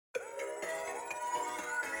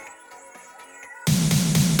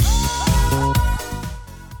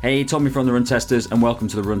Hey, Tommy from the Run Testers, and welcome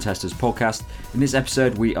to the Run Testers podcast. In this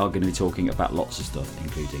episode, we are going to be talking about lots of stuff,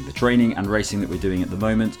 including the training and racing that we're doing at the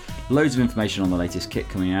moment, loads of information on the latest kit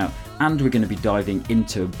coming out, and we're going to be diving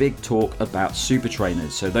into a big talk about super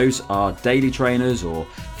trainers. So those are daily trainers or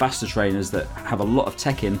faster trainers that have a lot of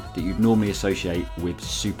tech in that you'd normally associate with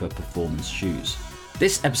super performance shoes.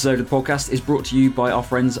 This episode of the podcast is brought to you by our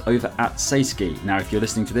friends over at Sayski. Now, if you're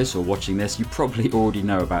listening to this or watching this, you probably already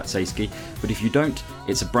know about Sayski, but if you don't,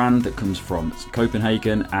 it's a brand that comes from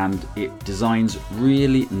Copenhagen and it designs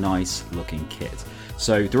really nice looking kit.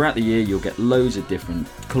 So throughout the year, you'll get loads of different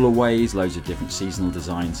colorways, loads of different seasonal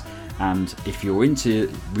designs, and if you're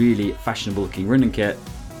into really fashionable looking running kit,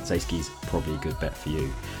 Sayski's probably a good bet for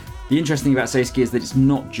you. The interesting thing about Sayski is that it's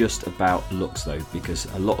not just about looks though, because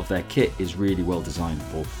a lot of their kit is really well designed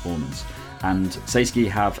for performance. And Sayski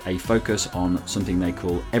have a focus on something they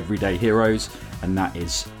call everyday heroes, and that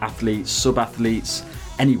is athletes, sub-athletes,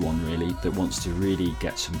 anyone really that wants to really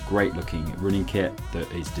get some great looking running kit that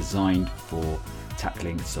is designed for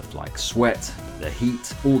tackling stuff like sweat, the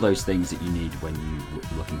heat, all those things that you need when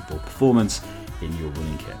you're looking for performance in your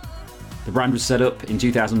running kit. The brand was set up in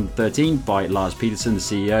 2013 by Lars Petersen, the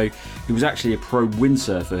CEO, who was actually a pro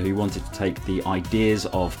windsurfer who wanted to take the ideas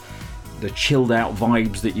of the chilled out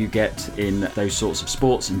vibes that you get in those sorts of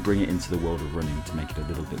sports and bring it into the world of running to make it a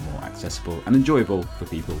little bit more accessible and enjoyable for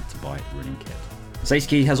people to buy a running kit.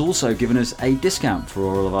 Sayski has also given us a discount for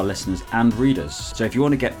all of our listeners and readers. So if you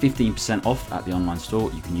want to get 15% off at the online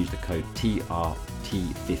store, you can use the code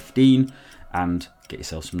TRT15 and get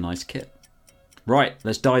yourself some nice kit. Right,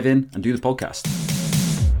 let's dive in and do the podcast.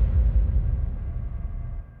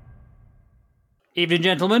 Evening,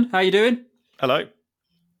 gentlemen. How are you doing? Hello.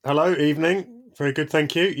 Hello, evening. Very good,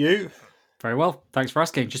 thank you. You? Very well. Thanks for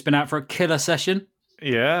asking. Just been out for a killer session.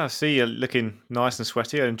 Yeah, I see you're looking nice and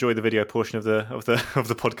sweaty. I enjoyed the video portion of the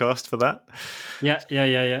podcast for that. Yeah.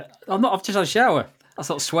 I've just had a shower. That's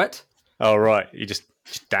not sweat. Oh right, you just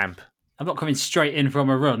damp. I'm not coming straight in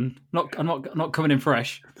from a run. I'm not coming in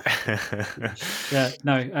fresh.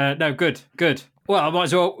 No, good. Well, I might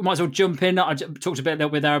as well jump in. I talked a little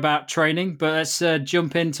bit there about training, but let's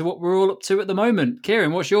jump into what we're all up to at the moment.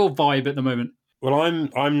 Kieran, what's your vibe at the moment? Well,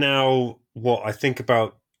 I'm now I think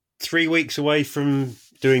about 3 weeks away from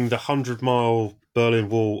doing the 100-mile Berlin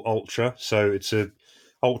Wall Ultra. So it's a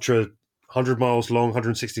ultra 100 miles long,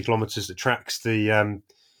 160 kilometers that tracks the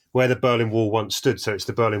where the Berlin Wall once stood. So it's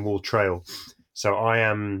the Berlin Wall Trail. So I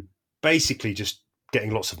am basically just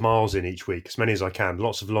getting lots of miles in each week, as many as I can,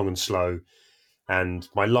 lots of long and slow. And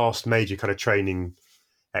my last major kind of training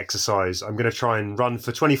exercise, I'm going to try and run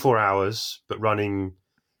for 24 hours, but running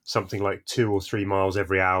something like 2 or 3 miles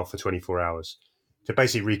every hour for 24 hours to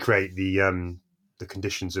basically recreate the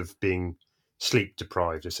conditions of being sleep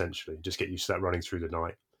deprived, essentially, just get used to that running through the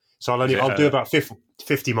night. So I'll do about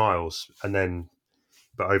 50 miles and then,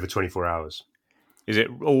 but over 24 hours. Is it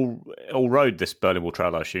all road, this Berlin Wall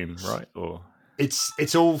Trail, I assume, right? Or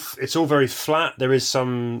it's all very flat. There is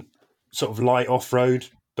some sort of light off road,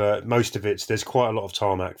 but most of there's quite a lot of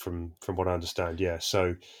tarmac from what I understand. Yeah,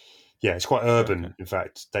 so yeah, it's quite urban. Okay. In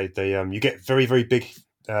fact, they you get very, very big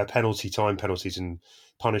time penalties and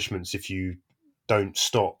punishments if you don't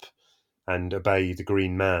stop and obey the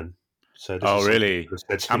green man. So really?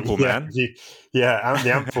 Ample man? The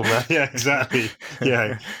ample man. Yeah, exactly.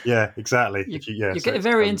 Yeah, exactly. You're getting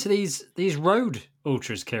very into these road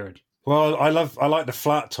ultras, Kieran. Well, I like the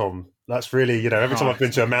flat, Tom. That's really, every time I've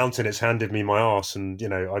been to a mountain, it's handed me my arse, and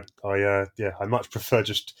I much prefer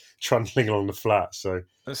just trundling along the flat. So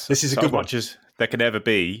this is a good one. Much as there can ever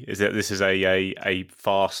be, is that this is a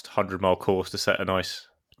fast 100-mile course to set a nice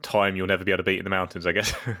time you'll never be able to beat in the mountains, I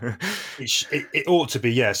guess. it ought to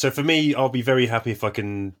be, yeah. So for me, I'll be very happy if I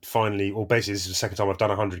can finally, or basically this is the second time I've done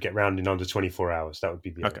 100, get round in under 24 hours. That would be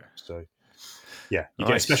the okay. So yeah, you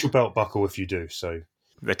get a special belt buckle if you do. So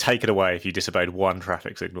they take it away if you disobeyed one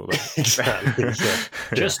traffic signal. Exactly.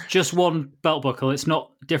 Yeah. Just one belt buckle. It's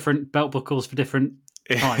not different belt buckles for different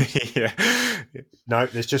times. Yeah. No,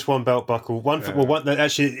 there's just one belt buckle.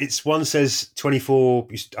 It's one says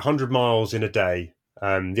 100 miles in a day.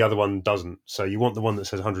 The other one doesn't. So you want the one that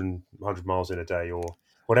says 100 miles in a day, or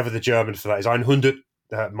whatever the German for that is, 100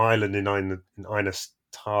 Meilen in eines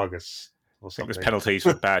Tages. I think there's penalties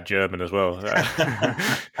for bad German as well.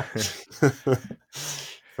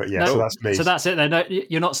 But yeah, so that's me. So that's it then. No,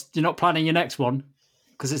 you're not planning your next one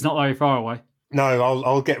because it's not very far away. No,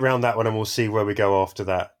 I'll get round that one and we'll see where we go after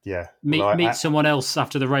that. Yeah, meet someone else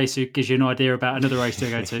after the race who gives you an idea about another race to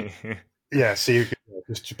go to. Yeah, so you can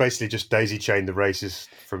just daisy chain the races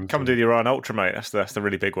from. Come and do the Iran Ultra, mate. That's the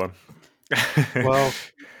really big one. Well,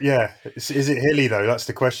 yeah. Is it hilly though? That's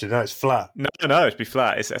the question. No, it's flat. No, it'd be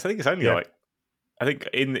flat. I think it's only Yeah. I think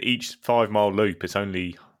in each 5 mile loop, it's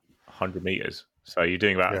only 100 meters. So you're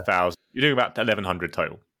doing about 1,000. You're doing about 1,100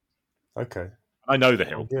 total. Okay. I know the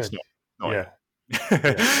hill. Yeah. It's not Yeah.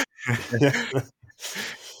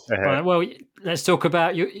 Right, well, let's talk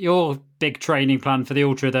about your big training plan for the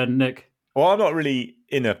Ultra then, Nick. Well, I'm not really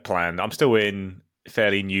in a plan. I'm still in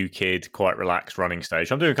fairly new kid, quite relaxed running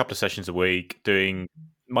stage. I'm doing a couple of sessions a week.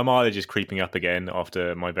 My mileage is creeping up again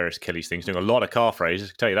after my various Achilles things. Doing a lot of calf raises.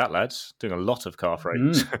 I can tell you that, lads. Doing a lot of calf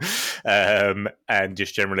raises. And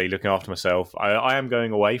just generally looking after myself. I am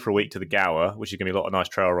going away for a week to the Gower, which is going to be a lot of nice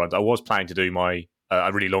trail runs. I was planning to do my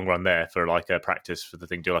a really long run there for like a practice for the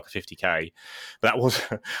thing, do like a 50k. But that was,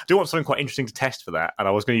 I do want something quite interesting to test for that. And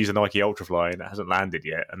I was going to use a Nike Ultrafly and it hasn't landed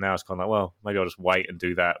yet. And now it's kind of like, well, maybe I'll just wait and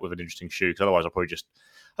do that with an interesting shoe. Because otherwise I'll probably just,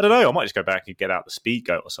 I don't know, I might just go back and get out the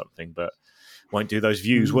Speedgoat or something. But won't do those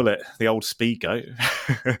views, will it? The old Speedgoat.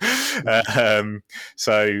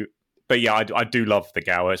 But yeah, I do love the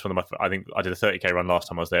Gower. It's one of my, I think I did a 30k run last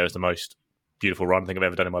time I was there. It's the most beautiful run I think I've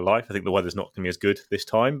ever done in my life. I think the weather's not going to be as good this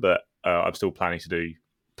time, but I'm still planning to do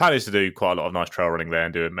quite a lot of nice trail running there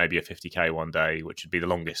and do maybe a 50k one day, which would be the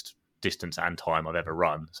longest distance and time I've ever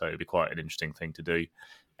run. So it'd be quite an interesting thing to do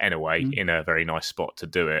anyway, in a very nice spot to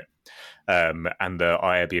do it. And the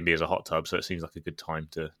Airbnb is a hot tub, so it seems like a good time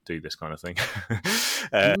to do this kind of thing.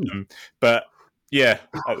 But yeah,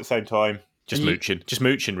 at the same time, just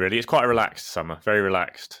mooching really. It's quite a relaxed summer, very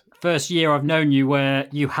relaxed. First year I've known you where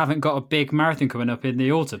you haven't got a big marathon coming up in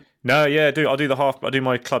the autumn. No, yeah, I'll do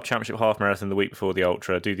my club championship half marathon the week before the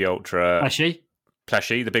Ultra. Do the Ultra.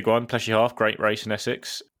 Pleshy, the big one, Pleshy half, great race in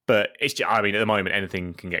Essex. But it's, I mean, at the moment,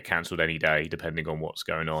 anything can get cancelled any day, depending on what's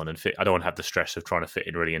going on. And I don't want to have the stress of trying to fit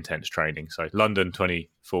in really intense training. So London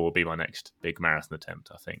 24 will be my next big marathon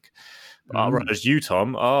attempt, I think. But as you,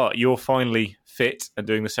 Tom, you're finally fit and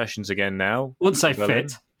doing the sessions again now. Wouldn't say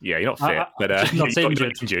fit. Yeah, you're not fit, but not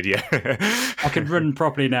injured. Yeah, I can run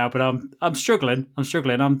properly now, but I'm struggling. I'm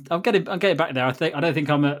getting back there. I don't think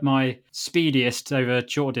I'm at my speediest over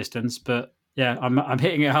short distance, but yeah, I'm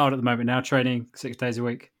hitting it hard at the moment now. Training 6 days a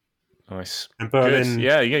week. Nice. And Berlin, good.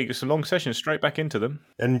 Yeah, you get some long sessions straight back into them.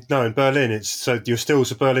 And no, in Berlin, so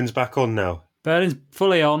Berlin's back on now. Berlin's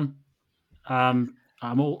fully on. I'm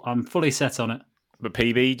fully set on it. But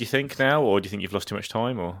PB, do you think now, or do you think you've lost too much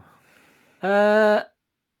time, or?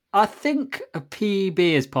 I think a PB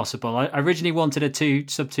is possible. I originally wanted a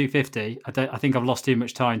sub 250. I think I've lost too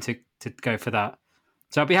much time to go for that.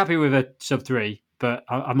 So I'd be happy with a sub 3, but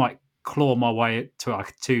I might claw my way to like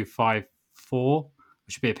a 254,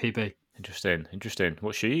 which would be a PB. Interesting.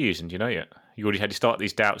 What shoe are you using? Do you know yet? You already had to start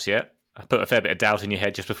these doubts yet? I put a fair bit of doubt in your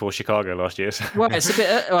head just before Chicago last year. So. Well, it's a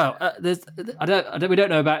bit. We don't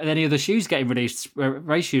know about any other shoes getting released.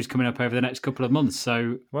 Race shoes coming up over the next couple of months,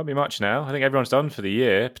 so won't be much now. I think everyone's done for the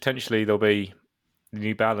year. Potentially there'll be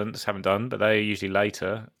New Balance haven't done, but they're usually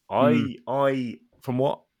later. I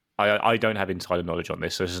don't have insider knowledge on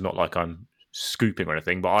this, so this is not like I'm scooping or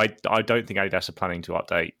anything. But I don't think Adidas are planning to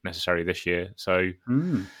update necessarily this year. So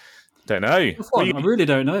don't know. I really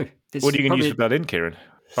don't know. What are you going to use for Berlin, Kieran?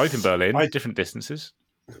 Both in Berlin, different distances.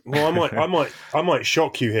 Well, I might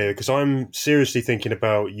shock you here because I'm seriously thinking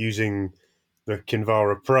about using the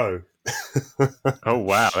Kinvara Pro. Oh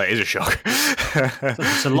wow, that is a shock.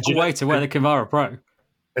 It's a long way to wear the Kinvara Pro.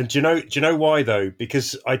 And do you know why though?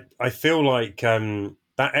 Because I feel like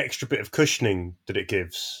that extra bit of cushioning that it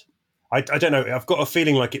gives. I don't know. I've got a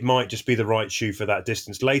feeling like it might just be the right shoe for that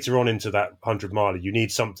distance. Later on into that 100 miler, you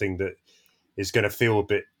need something that is going to feel a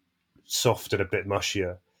bit soft and a bit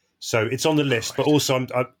mushier. So it's on the list, but also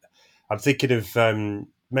I'm thinking of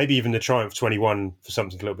maybe even the Triumph 21 for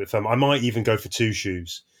something a little bit firm. I might even go for 2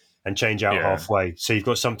 shoes and change out halfway. So you've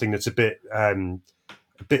got something that's a bit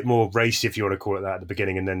more racy, if you want to call it that, at the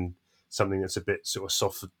beginning, and then something that's a bit sort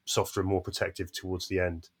of softer and more protective towards the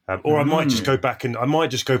end. Or I might just go back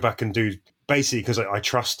and do, basically because I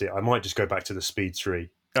trust it, I might just go back to the Speed 3.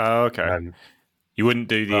 Oh, okay. You wouldn't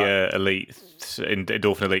do the Elite,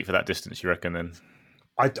 Endorphin Elite for that distance, you reckon, then?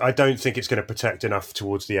 I don't think it's going to protect enough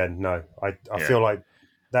towards the end, no. I feel like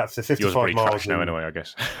that's the 55 miles now anyway, I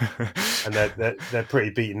guess. And they're pretty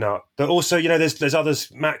beaten up. But also, there's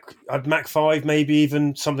others, Mach 5 maybe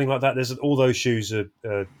even, something like that. There's all those shoes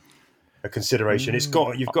are a consideration. You've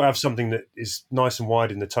got to have something that is nice and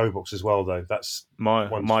wide in the toe box as well, though. That's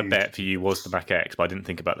my bet for you was the Mac X, but I didn't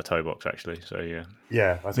think about the toe box actually. So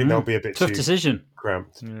yeah, I think that'll be a bit tough too decision.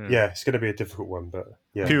 cramped. Yeah, it's going to be a difficult one, but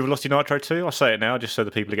yeah. Have you Velocity Nitro 2? I'll say it now, just so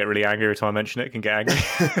the people who get really angry every time I mention it can get angry.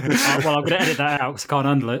 Well, I'm going to edit that out because I can't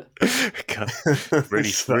handle it.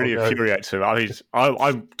 really infuriates me. I mean,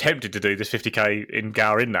 I'm tempted to do this 50k in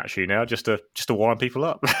Gower in that shoe now, just to wind people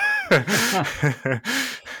up.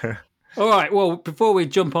 All right. Well, before we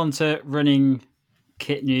jump on to running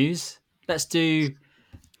kit news, let's do.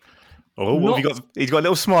 Oh, what have you got? He's got a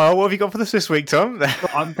little smile. What have you got for us this week, Tom?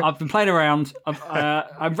 I've been playing around.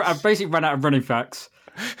 I've basically run out of running facts.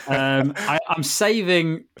 I'm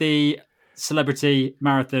saving the celebrity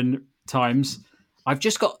marathon times. I've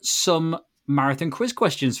just got some marathon quiz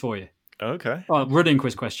questions for you. Okay. Well, running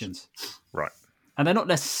quiz questions. Right. And they're not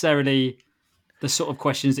necessarily the sort of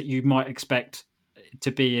questions that you might expect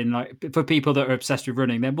to be in, like, for people that are obsessed with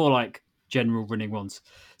running. They're more like general running ones.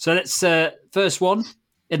 So let's first one.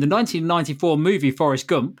 In the 1994 movie Forrest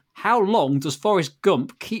Gump, how long does Forrest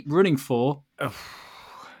Gump keep running for?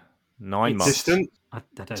 9 months. Distant? I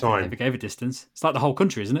don't think they ever gave a distance. It's like the whole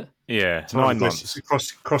country, isn't it? Yeah, it's 9 months.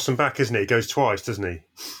 It's cross and back, isn't it? He goes twice, doesn't he?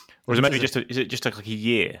 Or is it maybe just like a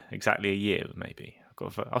year? Exactly a year, maybe. I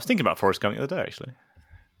was thinking about Forrest Gump the other day, actually.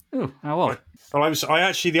 Oh, how old? Well, I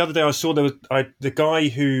actually, the other day I saw the guy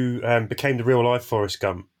who became the real life Forrest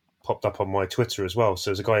Gump popped up on my Twitter as well.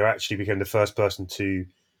 So there's a guy who actually became the first person to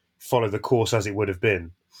follow the course as it would have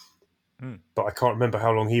been. But I can't remember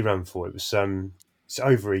how long he ran for. It was it's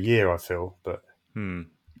over a year, I feel. But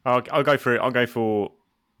I'll go for it. I'll go for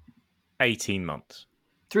 18 months.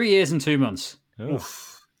 3 years and 2 months.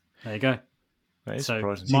 oof. There you go. That is So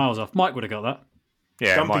surprising. miles off. Mike would have got that.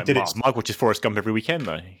 Yeah, Gumpy Mike watches Forrest Gump every weekend,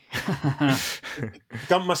 though.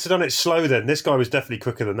 Gump must have done it slow then. This guy was definitely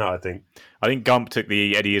quicker than that, I think. I think Gump took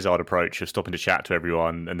the Eddie Izzard approach of stopping to chat to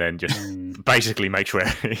everyone and then just basically make sure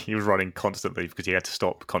he was running constantly because he had to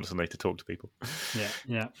stop constantly to talk to people.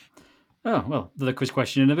 Yeah. Oh, well, the quiz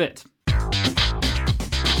question in a bit.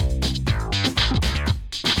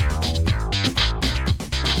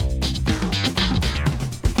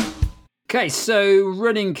 Okay, so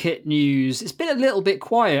running kit news. It's been a little bit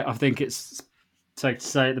quiet, I think it's safe to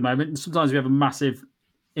say at the moment. Sometimes we have a massive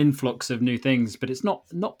influx of new things, but it's not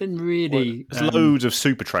been really. Well, there's loads of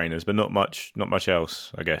super trainers, but not much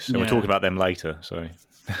else, I guess. And we'll talk about them later. So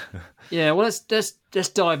yeah, well, let's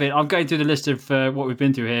dive in. I'm going through the list of what we've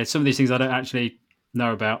been through here. Some of these things I don't actually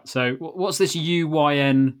know about. So what's this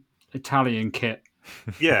UYN Italian kit?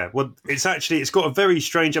 Yeah, well, it's got a very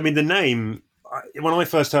strange. I mean, the name. When I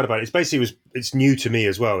first heard about it, it's new to me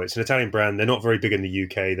as well. It's an Italian brand. They're not very big in the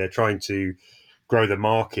UK. They're trying to grow the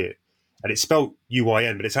market, and it's spelt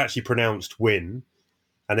UYN, but it's actually pronounced Win.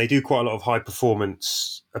 And they do quite a lot of high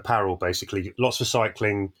performance apparel, basically, lots for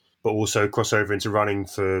cycling, but also crossover into running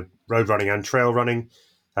for road running and trail running.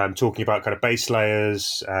 Talking about kind of base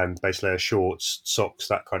layers, base layer shorts, socks,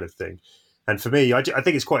 that kind of thing. And for me, I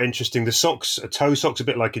think it's quite interesting. The socks, toe socks, a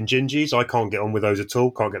bit like in Gingies. I can't get on with those at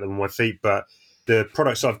all. Can't get them on my feet. But the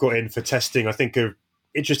products I've got in for testing, I think, are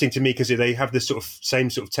interesting to me because they have this sort of same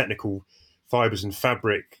sort of technical fibers and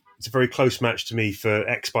fabric. It's a very close match to me for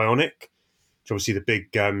X Bionic, which obviously the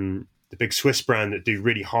big Swiss brand that do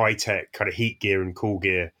really high tech kind of heat gear and cool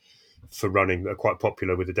gear for running that are quite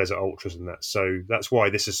popular with the Desert Ultras and that. So that's why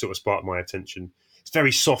this has sort of sparked my attention. It's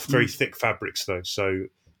very soft, very thick fabrics though. So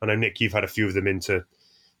I know, Nick, you've had a few of them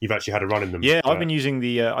you've actually had a run in them. Yeah, I've been using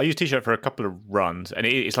I use T-shirt for a couple of runs, and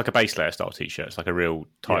it's like a base layer style T-shirt. It's like a real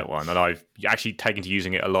tight one, and I've actually taken to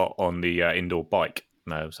using it a lot on the indoor bike.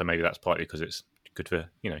 So maybe that's partly because it's good for,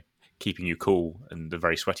 keeping you cool and the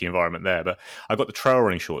very sweaty environment there. But I've got the trail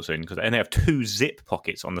running shorts in and they have 2 zip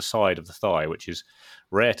pockets on the side of the thigh, which is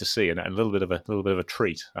rare to see and a little bit of a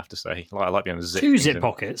treat, I have to say. I like being able to zip. 2 zip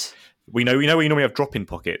pockets. We know we normally have drop-in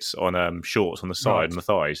pockets on shorts on the side and the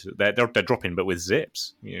thighs. They're drop-in, but with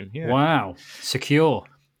zips. Yeah. Wow, secure.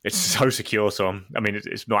 It's so secure. So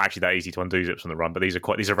it's not actually that easy to undo zips on the run, but these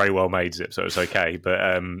are very well made zips, so it's okay. But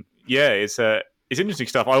it's interesting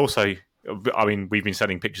stuff. We've been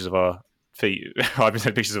sending pictures of our feet. I've been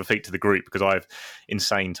sending pictures of feet to the group because I have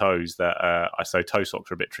insane toes that so toe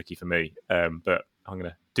socks are a bit tricky for me. But I'm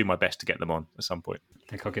going to do my best to get them on at some point. I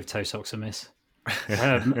think I'll give toe socks a miss.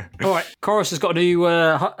 All right, Chorus has got a new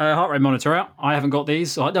heart rate monitor out. I haven't got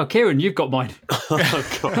these. No, Kieran, you've got mine.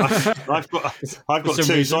 I've got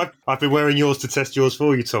 2. So I've been wearing yours to test yours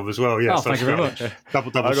for you, Tom, as well. Yeah, thank you very much.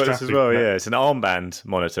 Double I got this as well. Yeah, it's an armband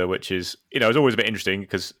monitor, which is it's always a bit interesting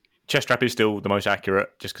because chest strap is still the most accurate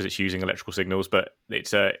just because it's using electrical signals, but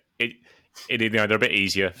it's they're a bit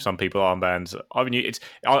easier for some people. Armbands. I mean,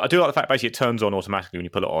 I do like the fact basically it turns on automatically when you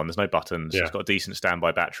put it on. There's no buttons. Yeah. It's got a decent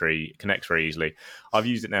standby battery. It connects very easily. I've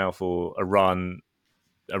used it now for a run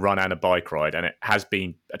and a bike ride, and it has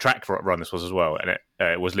been a track run. This was as well, and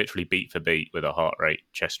it was literally beat for beat with a heart rate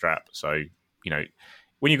chest strap. So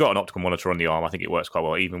when you've got an optical monitor on the arm, I think it works quite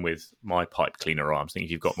well. Even with my pipe cleaner arms, I think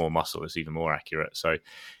if you've got more muscle, it's even more accurate. So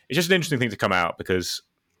it's just an interesting thing to come out because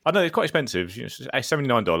I know it's quite expensive. It's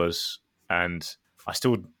 $79, and I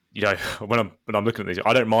still, when I'm looking at these,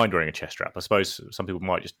 I don't mind wearing a chest strap. I suppose some people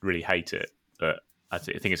might just really hate it, but I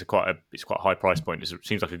think it's quite a high price point. It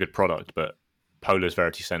seems like a good product, but Polar's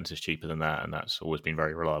Verity Sense is cheaper than that, and that's always been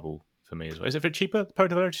very reliable for me as well. Is it a bit cheaper, the Polar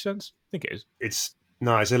Verity Sense? I think it is. It's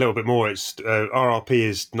a little bit more. It's RRP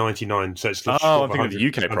is $99, so it's I'm thinking of the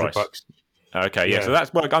UK price. $100. Okay, yeah, so that's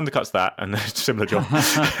undercuts that, and it's a similar job.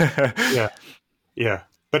 yeah,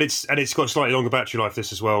 but it's got slightly longer battery life.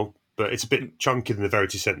 This as well, but it's a bit chunkier than the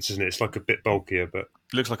Verity Sense, isn't it? It's like a bit bulkier, but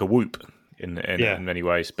it looks like a Whoop in many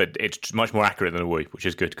ways, but it's much more accurate than a Whoop, which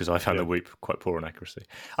is good because I found the Whoop quite poor on accuracy.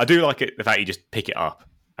 I do like it the fact you just pick it up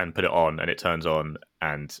and put it on, and it turns on,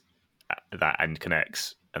 and that end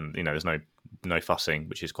connects, and there's no fussing,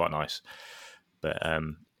 which is quite nice. But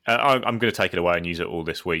I'm going to take it away and use it all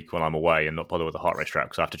this week when I'm away and not bother with the heart rate strap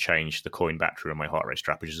because I have to change the coin battery on my heart rate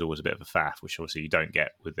strap, which is always a bit of a faff, which obviously you don't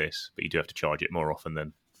get with this, but you do have to charge it more often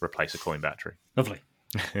than replace a coin battery. Lovely.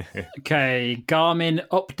 Okay, Garmin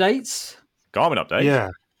updates. Garmin update? Yeah.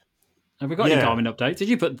 Have we got any Garmin updates? Did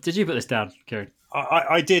you put this down, Kieran?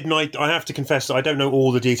 I did, and I have to confess that I don't know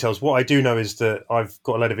all the details. What I do know is that I've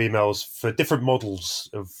got a load of emails for different models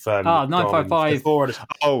of 955. Software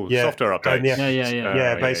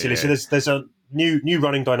updates. Basically. So there's a new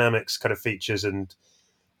running dynamics kind of features and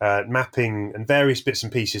mapping and various bits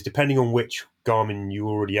and pieces. Depending on which Garmin you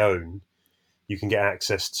already own, you can get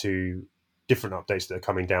access to different updates that are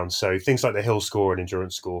coming down. So things like the Hill score and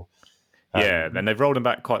endurance score. And they've rolled them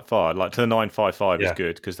back quite far. Like to the 955 is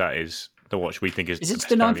good because that is the watch we think is. Is it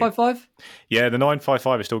the 955? Yeah, the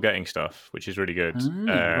 955 is still getting stuff, which is really good.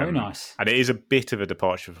 Very nice. And it is a bit of a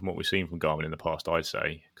departure from what we've seen from Garmin in the past, I'd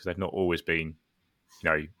say, because they've not always been,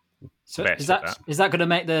 So best is that going to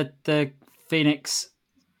make the Phoenix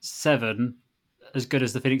 7 as good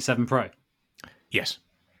as the Phoenix 7 Pro? Yes.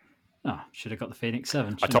 Oh, should have got the Phoenix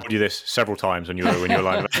 7. I told you this several times when you were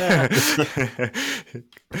live.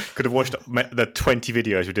 Could have watched the 20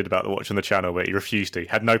 videos we did about the watch on the channel, but he refused to.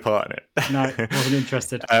 Had no part in it. No, wasn't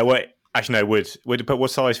interested. What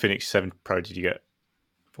size Phoenix 7 Pro did you get?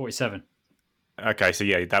 47. Okay, so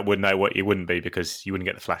that would know what you wouldn't be because you wouldn't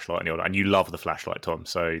get the flashlight any older, and you love the flashlight, Tom.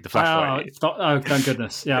 So the flashlight. Oh, thank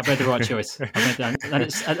goodness! Yeah, I made the right choice.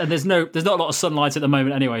 And there's not a lot of sunlight at the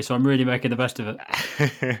moment anyway, so I'm really making the best of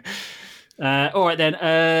it. All right then,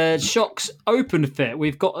 Shox Open Fit.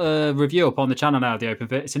 We've got a review up on the channel now of the Open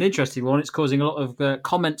Fit. It's an interesting one. It's causing a lot of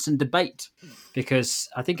comments and debate because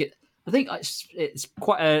I think it's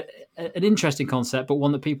quite an interesting concept, but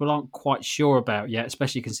one that people aren't quite sure about yet,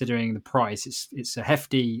 especially considering the price. It's a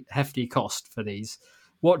hefty cost for these.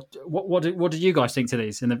 What did you guys think to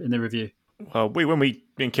these in the review? Well, when me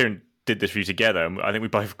and Kieran did this review together, I think we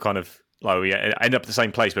both kind of we end up at the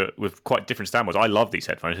same place, but with quite different standpoints. I love these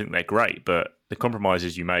headphones; I think they're great, but the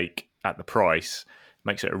compromises you make at the price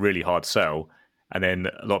makes it a really hard sell. And then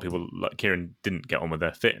a lot of people, like Kieran, didn't get on with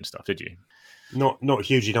their fit and stuff. Did you? Not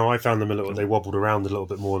hugely. No, I found them they wobbled around a little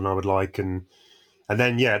bit more than I would like, and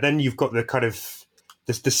then you've got the kind of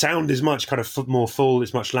the sound is much kind of more full.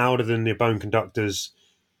 It's much louder than the bone conductors,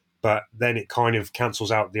 but then it kind of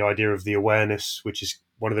cancels out the idea of the awareness, which is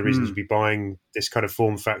one of the reasons to be buying this kind of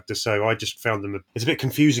form factor. So I just found them it's a bit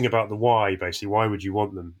confusing about the why. Basically, why would you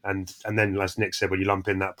want them? And then, as Nick said, when you lump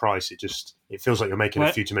in that price, it feels like you're making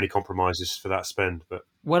a few too many compromises for that spend. But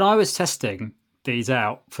when I was testing these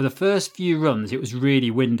out for the first few runs, it was really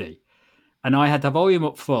windy and I had the volume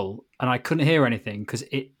up full and I couldn't hear anything because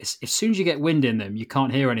as soon as you get wind in them you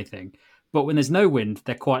can't hear anything, but when there's no wind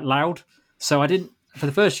they're quite loud. So I didn't, for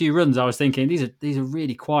the first few runs I was thinking these are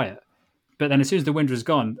really quiet, but then as soon as the wind was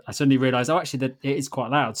gone I suddenly realized that it is quite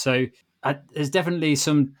loud. So there's definitely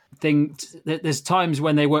there's times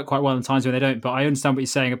when they work quite well and times when they don't, but I understand what you're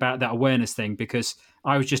saying about that awareness thing because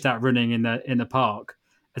I was just out running in the park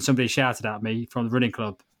and somebody shouted at me from the running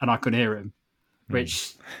club and I couldn't hear him,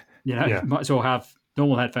 which, might as well have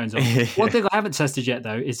normal headphones on. One thing I haven't tested yet,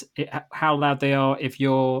 though, is how loud they are if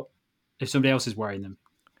somebody else is wearing them.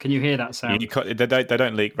 Can you hear that sound? They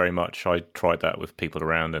don't leak very much. I tried that with people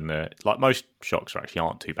around, and like most Shox actually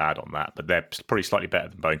aren't too bad on that, but they're probably slightly better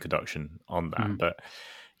than bone conduction on that. But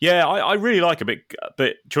yeah, I really like it.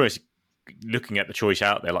 But choice, looking at the choice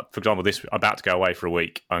out there, like for example, I'm about to go away for a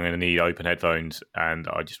week. I'm going to need open headphones, and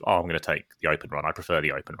I'm going to take the Open Run. I prefer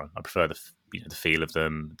the Open Run. I prefer the feel of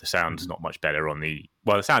them. The sound's not much better on the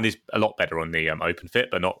sound is a lot better on the Open Fit,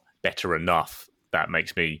 but not better enough. That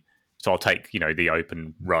makes me. So I'll take, the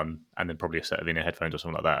Open Run and then probably a set of inner headphones or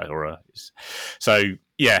something like that.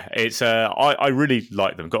 It's I really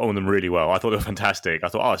like them. Got on with them really well. I thought they were fantastic. I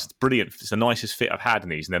thought, it's brilliant. It's the nicest fit I've had in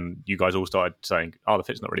these. And then you guys all started saying, the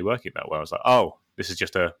fit's not really working that well. I was like, this is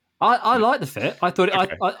just a. I like the fit. I thought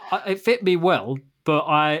Okay. it fit me well, but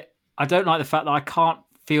I don't like the fact that I can't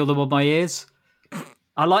feel them on my ears.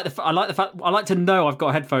 I like the fact. I like to know I've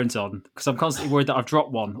got headphones on because I'm constantly worried that I've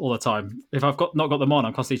dropped one all the time. If I've not got them on,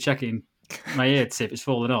 I'm constantly checking my ear to see if it's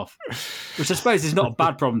fallen off. Which I suppose is not a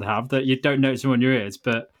bad problem to have, that you don't notice them on your ears.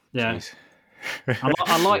 But yeah,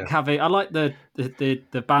 I like having. I like the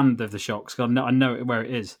band of the shocks. Cause I know where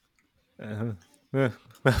it is. Well,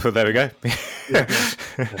 there we go.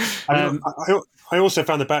 I also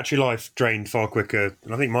found the battery life drained far quicker,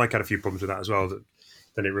 and I think Mike had a few problems with that as well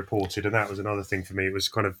than it reported, and that was another thing for me. It was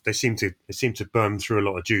kind of they seemed to burn through a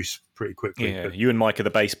lot of juice pretty quickly. Yeah, you and Mike are the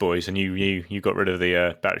bass boys, and you got rid of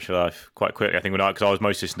the battery life quite quickly. I think because I was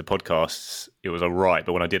most listening to podcasts, it was all right,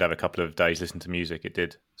 but when I did have a couple of days listening to music, it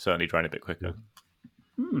did certainly drain a bit quicker.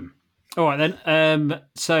 All right then.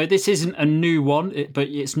 So this isn't a new one, but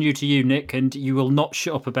it's new to you, Nick, and you will not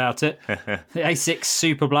shut up about it. The Asics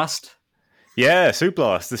Superblast. Yeah,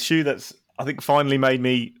 Superblast, the shoe that's I think finally made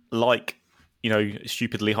me like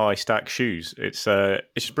stupidly high stack shoes. It's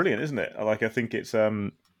just brilliant, isn't it? I think it's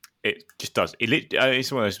it just does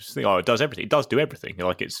it's one of those things. It does everything. It does do everything.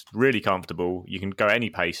 Like it's really comfortable. You can go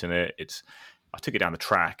any pace in it. I took it down the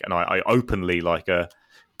track and I openly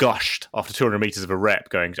gushed after 200 meters of a rep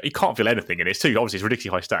going, you can't feel anything in it. It's too, obviously it's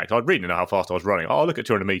ridiculously high stack. I really didn't know how fast I was running. Look at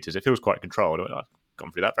 200 meters. It feels quite controlled. I've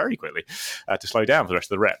gone through that very quickly to slow down for the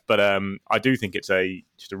rest of the rep. But I do think it's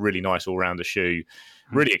just a really nice all-rounder shoe,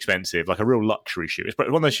 really expensive, like a real luxury shoe. It's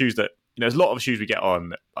one of those shoes that, there's a lot of shoes we get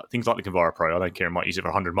on, things like the Convara Pro. I know Kieran might use it for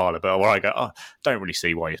a 100 miler, but where I go, don't really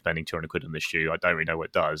see why you're spending 200 quid on this shoe. I don't really know what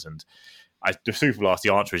it does. And the Superblast,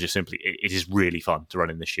 the answer is just simply, it is really fun to run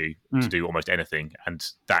in this shoe, to do almost anything. And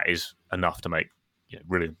that is enough to make,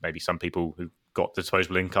 really maybe some people who got the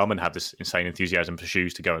disposable income and have this insane enthusiasm for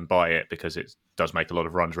shoes to go and buy it, because it does make a lot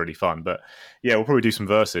of runs really fun. But yeah, we'll probably do some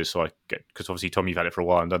verses. Because obviously, Tom, you've had it for a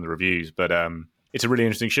while and done the reviews, but it's a really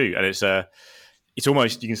interesting shoe. And it's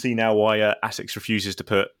almost, you can see now why Asics refuses to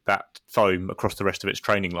put that foam across the rest of its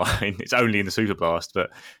training line. It's only in the Superblast, but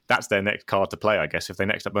that's their next card to play, I guess. When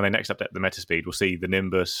they next update the Metaspeed, we'll see the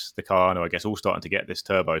Nimbus, the Kano, I guess, all starting to get this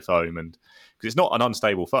turbo foam, and because it's not an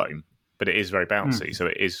unstable foam, but it is very bouncy, so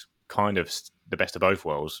it is kind of the best of both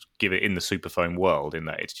worlds. Give it in the super foam world, in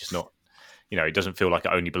that it's just not, it doesn't feel like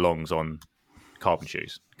it only belongs on carbon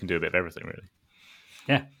shoes. It can do a bit of everything, really.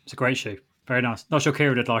 Yeah, it's a great shoe. Very nice. Not sure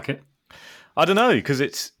Kieran would like it. I don't know, because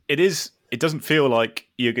it doesn't feel like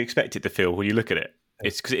you expect it to feel when you look at it.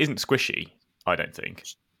 It's because it isn't squishy, I don't think.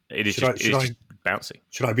 It is just bouncy.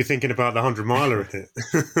 Should I be thinking about the 100 miler in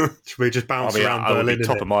it? Should we just bounce around I Berlin? would be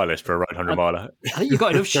top of my list for a 100 miler. I think you've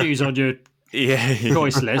got enough shoes on your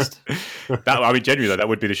choice list. Genuinely, that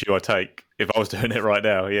would be the shoe I'd take if I was doing it right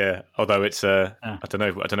now. Yeah, although it's I don't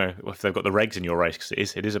know if they've got the regs in your race,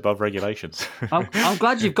 because it is above regulations. I'm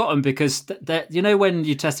glad you've got them, because when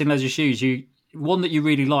you're testing loads of shoes, one that you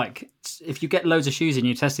really like, if you get loads of shoes and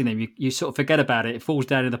you're testing them, you sort of forget about it. It falls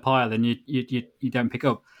down in the pile and you don't pick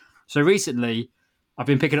up. So recently, I've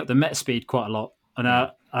been picking up the Metaspeed quite a lot, and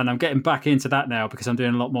I'm getting back into that now because I'm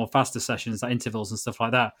doing a lot more faster sessions, like intervals and stuff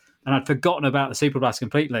like that. And I'd forgotten about the Superblast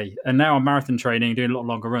completely. And now I'm marathon training, doing a lot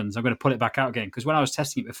longer runs. I'm going to pull it back out again, because when I was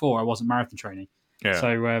testing it before, I wasn't marathon training. Yeah.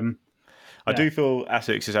 So I do feel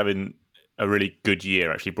Asics is having a really good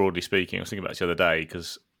year, actually, broadly speaking. I was thinking about this the other day,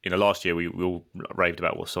 because last year we all raved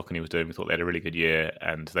about what Saucony was doing. We thought they had a really good year,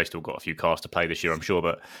 and they still got a few cars to play this year, I'm sure.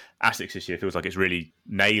 But Asics this year feels like it's really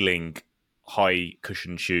nailing high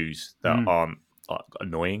cushion shoes that aren't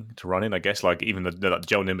annoying to run in, I guess. Like even the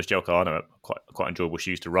Gel Nimbus, Gel Kano are quite enjoyable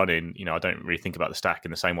shoes to run in. I don't really think about the stack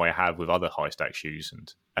in the same way I have with other high stack shoes.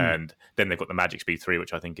 And then they've got the Magic Speed 3,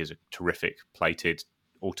 which I think is a terrific plated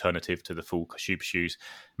alternative to the full super shoes.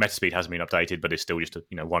 Metaspeed hasn't been updated, but it's still just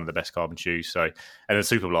one of the best carbon shoes. So, and the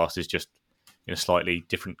Superblast is just in a slightly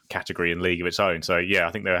different category and league of its own. So yeah,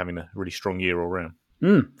 I think they're having a really strong year all round.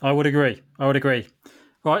 I would agree.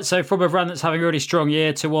 Right, so from a brand that's having a really strong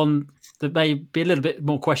year to one that may be a little bit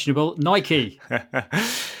more questionable, Nike.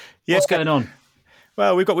 What's going on?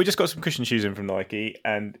 Well, we just got some cushion shoes in from Nike,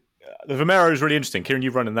 and the Vomero is really interesting. Kieran,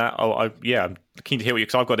 you've running that. I'm keen to hear what you,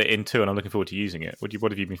 because I've got it in too, and I'm looking forward to using it. What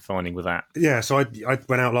have you been finding with that? Yeah, so I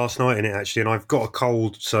went out last night in it actually, and I've got a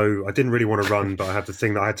cold, so I didn't really want to run, but I had the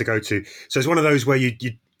thing that I had to go to. So it's one of those where you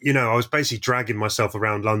I was basically dragging myself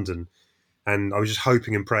around London, and I was just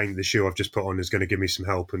hoping and praying that the shoe I've just put on is going to give me some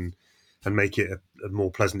help and make it a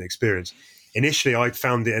more pleasant experience. Initially, I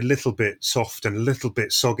found it a little bit soft and a little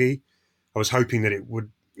bit soggy. I was hoping that it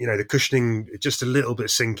would, the cushioning just a little bit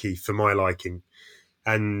sinky for my liking.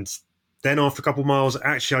 And then after a couple of miles,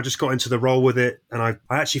 actually, I just got into the roll with it, and I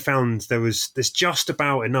actually found there's just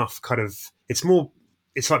about enough kind of, it's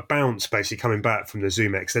like bounce basically coming back from the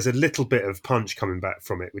ZoomX. There's a little bit of punch coming back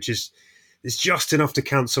from it, which is just enough to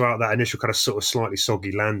cancel out that initial kind of sort of slightly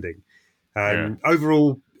soggy landing.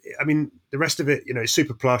 Overall, I mean, the rest of it, it's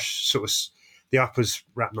super plush, sort of the uppers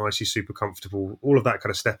wrap nicely, super comfortable. All of that kind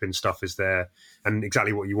of step-in stuff is there, and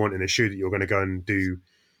exactly what you want in a shoe that you're going to go and do,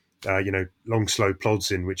 long, slow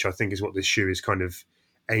plods in, which I think is what this shoe is kind of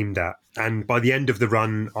aimed at. And by the end of the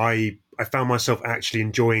run, I found myself actually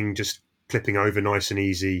enjoying just clipping over nice and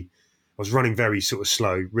easy. I was running very sort of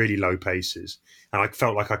slow, really low paces, and I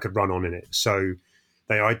felt like I could run on in it. So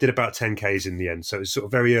I did about 10Ks in the end. So it was sort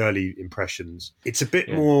of very early impressions. It's a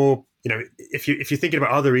bit more, if you're thinking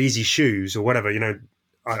about other easy shoes or whatever,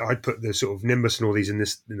 I'd put the sort of Nimbus and all these in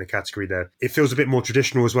the category there. It feels a bit more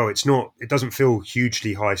traditional as well. It doesn't feel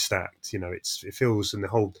hugely high stacked. It feels, and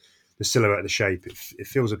the silhouette of the shape, it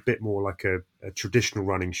feels a bit more like a traditional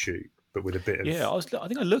running shoe, but with a bit of... Yeah, I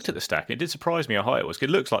think I looked at the stack. It did surprise me how high it was. It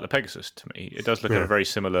looks like the Pegasus to me. It does look at a very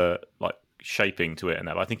similar shaping to it, and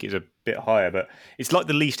that. But I think it's a bit higher, but it's like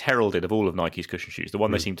the least heralded of all of Nike's cushion shoes. The one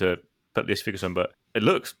they seem to put this figures on, but it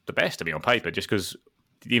looks the best to me on paper, just because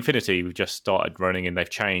the Infinity we've just started running, and they've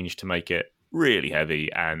changed to make it really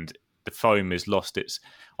heavy, and the foam has lost its...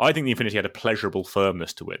 I think the Infinity had a pleasurable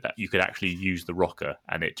firmness to it that you could actually use the rocker,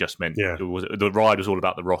 and it just meant the ride was all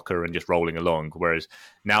about the rocker and just rolling along, whereas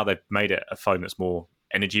now they've made it a foam that's more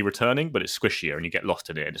energy returning, but it's squishier, and you get lost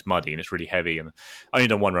in it, and it's muddy, and it's really heavy. And I only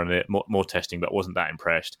done one run in it, more testing, but wasn't that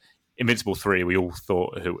impressed. Invincible 3, we all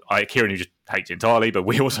thought, Kieran, who just hates it entirely, but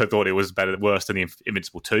we also thought it was worse than the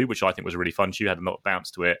Invincible 2, which I think was a really fun shoe, had a lot of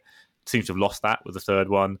bounce to it. Seems to have lost that with the third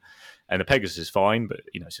one. And the Pegasus is fine, but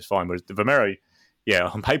it's just fine. Whereas the Vomero,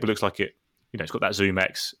 on paper looks like it, it's got that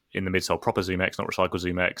ZoomX in the midsole, proper ZoomX, not recycled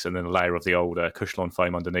ZoomX, and then a layer of the old Cushlon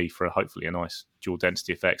foam underneath for hopefully a nice dual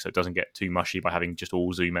density effect, so it doesn't get too mushy by having just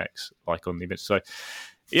all ZoomX like on the image. So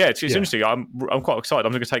it's interesting. I'm quite excited.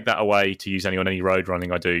 I'm going to take that away to use on any road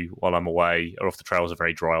running I do while I'm away, or if the trails are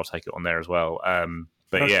very dry, I'll take it on there as well.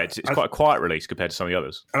 But it's quite a quiet release compared to some of the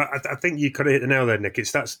others. I think you kind of hit the nail there, Nick.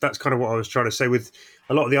 That's kind of what I was trying to say. With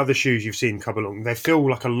a lot of the other shoes you've seen come along, they feel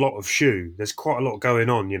like a lot of shoe. There's quite a lot going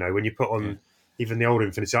on, when you put on even the old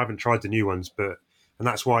Infinity. I haven't tried the new ones, and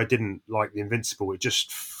that's why I didn't like the Invincible. It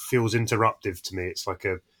just feels interruptive to me. It's like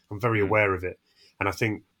I'm very aware of it. And I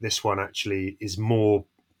think this one actually is more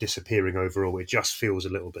disappearing overall. It just feels a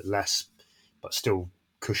little bit less, but still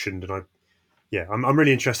cushioned. And I'm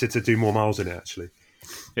really interested to do more miles in it, actually.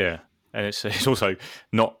 Yeah, and it's also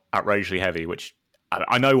not outrageously heavy, which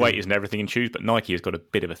I know weight isn't everything in shoes, but Nike has got a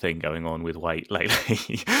bit of a thing going on with weight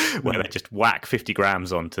lately, where they just whack 50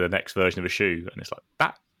 grams onto the next version of a shoe, and it's like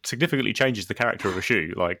that significantly changes the character of a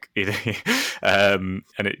shoe. And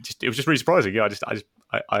it was just really surprising. Yeah,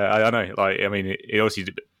 I know. It obviously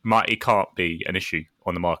it can't be an issue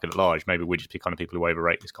on the market at large. Maybe we're just the kind of people who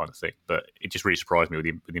overrate this kind of thing. But it just really surprised me with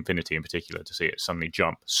the Infinity in particular to see it suddenly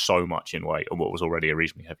jump so much in weight on what was already a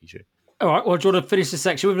reasonably heavy shoe. All right. Well, do you want to finish this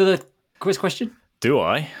section with another quiz question? Do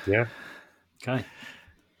I? Yeah.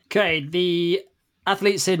 Okay. The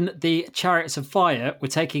athletes in the Chariots of Fire were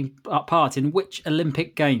taking part in which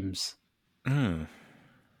Olympic Games? Ooh.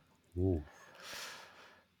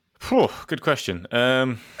 Good question.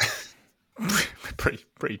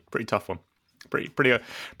 Pretty tough one.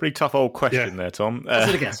 Pretty tough old question there, Tom.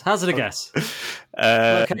 Hazard a guess.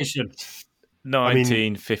 Location.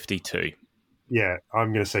 1952. Yeah,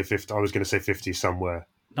 I'm going to say 50. I was going to say 50 somewhere.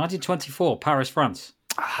 1924, Paris, France.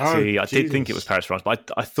 See, I did think it was Paris, France, but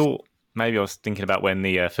I thought maybe I was thinking about when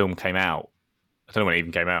the film came out. I don't know when it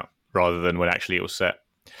even came out, rather than when actually it was set.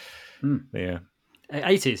 Yeah.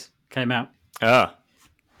 80s came out.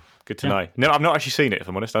 Good to know. No, I've not actually seen it, if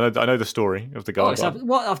I'm honest. I know the story of the guy. I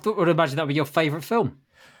would imagine that would be your favourite film.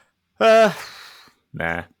 Nah.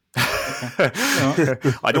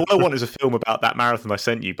 All I want is a film about that marathon I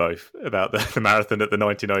sent you both, about the marathon at the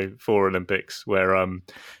 1904 Olympics, where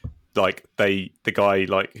the guy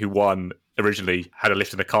who won originally had a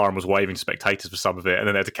lift in the car and was waving to spectators for some of it, and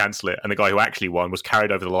then they had to cancel it. And the guy who actually won was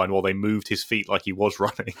carried over the line while they moved his feet like he was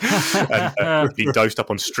running, and he dosed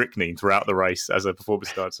up on strychnine throughout the race as a performance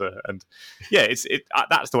starter. And yeah,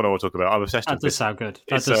 that's the one I want to talk about. I'm obsessed with it. That does sound good.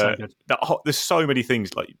 There's so many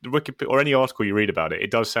things, like the Wikipedia or any article you read about it.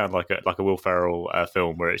 It does sound like a Will Ferrell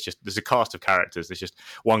film where it's just there's a cast of characters. There's just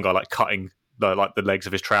one guy like cutting the legs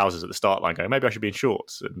of his trousers at the start line, going, maybe I should be in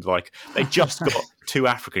shorts. And like they just got two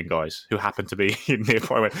African guys who happened to be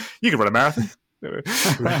nearby. I went, you can run a marathon.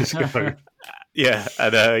 Yeah,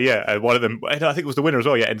 and one of them, I think it was the winner as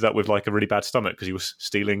well. Yeah, ended up with like a really bad stomach because he was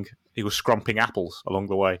scrumping apples along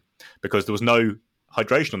the way because there was no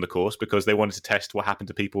hydration on the course because they wanted to test what happened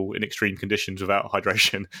to people in extreme conditions without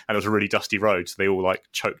hydration, and it was a really dusty road, so they all like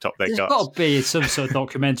choked up their guts. There's got to be some sort of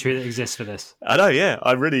documentary that exists for this. I know, yeah,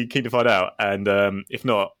 I'm really keen to find out, and if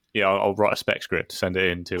not, yeah, I'll write a spec script to send it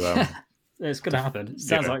in to. It's going to happen. It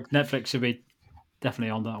sounds like Netflix should be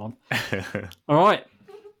definitely on that one. All right,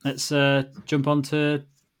 let's jump on to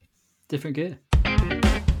different gear.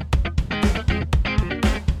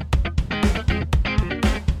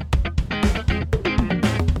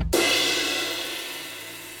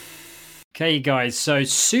 Okay, guys. So,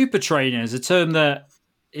 super trainers, a term that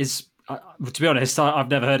is, to be honest, I've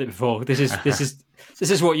never heard it before. This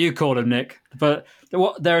is what you call them, Nick. But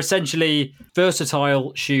they're essentially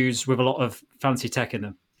versatile shoes with a lot of fancy tech in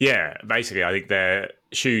them. Yeah, basically, I think they're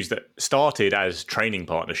shoes that started as training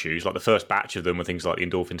partner shoes. Like the first batch of them were things like the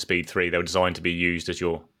Endorphin Speed 3. They were designed to be used as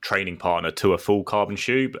your training partner to a full carbon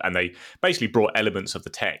shoe. And they basically brought elements of the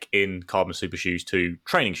tech in carbon super shoes to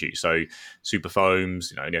training shoes. So super foams,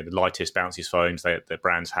 the lightest, bounciest foams that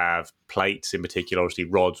brands have, plates in particular, obviously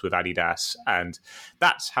rods with Adidas. And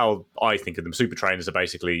that's how I think of them. Super trainers are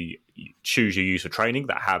basically shoes you use for training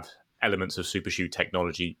that have elements of super shoe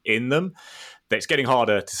technology in them. It's getting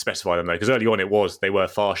harder to specify them though, because early on they were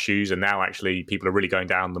fast shoes, and now actually people are really going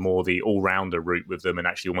down the all-rounder route with them and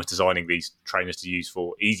actually almost designing these trainers to use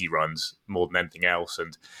for easy runs more than anything else.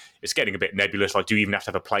 And it's getting a bit nebulous. Like, do you even have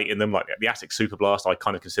to have a plate in them? Like the Asics Superblast, I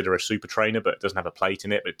kind of consider a super trainer, but it doesn't have a plate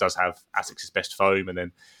in it, but it does have Asics' best foam. And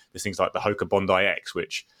then there's things like the Hoka Bondi X,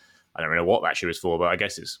 which I don't really know what that shoe is for, but I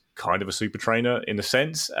guess it's kind of a super trainer in a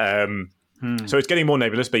sense. So it's getting more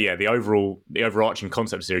nebulous, but yeah, the overarching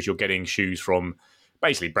concept series, you're getting shoes from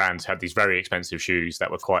basically brands had these very expensive shoes that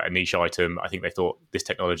were quite a niche item. I think they thought this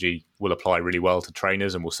technology will apply really well to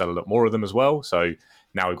trainers and we'll sell a lot more of them as well. So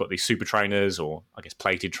now we've got these super trainers, or I guess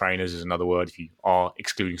plated trainers is another word if you are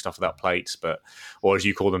excluding stuff without plates, or as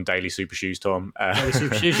you call them, daily super shoes, Tom. Daily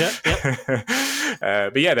super shoes, yeah.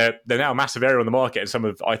 But yeah, they're now a massive area on the market, and some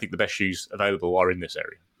of, I think, the best shoes available are in this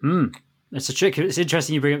area. It's a trick. It's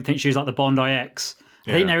interesting you bring up shoes like the Bondi X.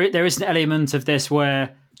 I think there is an element of this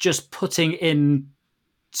where just putting in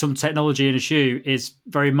some technology in a shoe is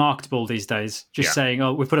very marketable these days. Just saying,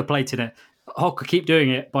 oh, we put a plate in it. Hoka keep doing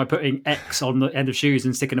it by putting X on the end of shoes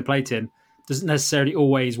and sticking a plate in. Doesn't necessarily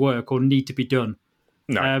always work or need to be done.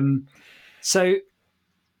 No. So,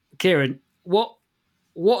 Kieran, what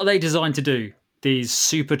are they designed to do? These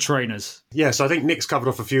super trainers. Yeah, so I think Nick's covered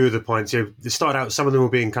off a few of the points. They started out, some of them were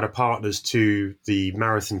being kind of partners to the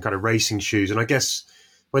marathon kind of racing shoes. And I guess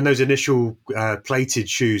when those initial plated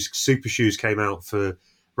shoes, super shoes came out for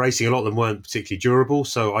racing, a lot of them weren't particularly durable.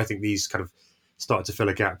 So I think these kind of started to fill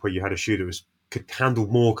a gap where you had a shoe that could handle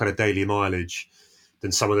more kind of daily mileage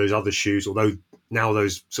than some of those other shoes, although now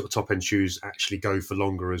those sort of top-end shoes actually go for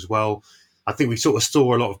longer as well. I think we sort of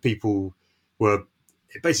saw a lot of people were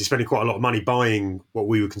basically spending quite a lot of money buying what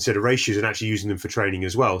we would consider race shoes and actually using them for training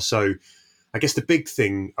as well. So I guess the big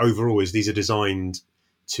thing overall is these are designed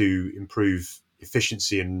to improve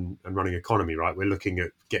efficiency and running economy, right? We're looking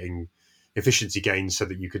at getting efficiency gains so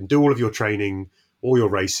that you can do all of your training, all your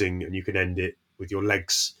racing, and you can end it with your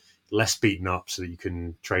legs less beaten up so that you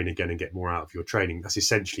can train again and get more out of your training. That's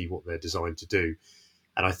essentially what they're designed to do.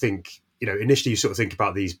 And I think, initially you sort of think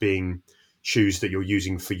about these being shoes that you're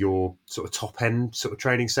using for your sort of top end sort of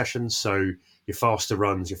training sessions. So your faster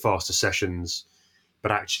runs, your faster sessions,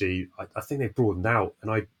 but actually I think they've broadened out. And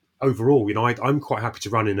I'm quite happy to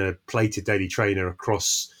run in a plated daily trainer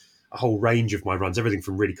across a whole range of my runs, everything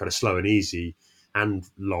from really kind of slow and easy and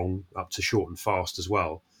long up to short and fast as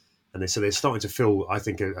well. And so they're starting to fill, I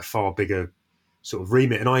think, a far bigger sort of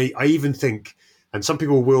remit. And I even think, and some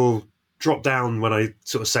people will drop down when I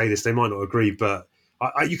sort of say this, they might not agree, but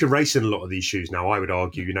you can race in a lot of these shoes now, I would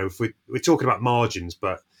argue. If we're talking about margins,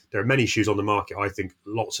 but there are many shoes on the market I think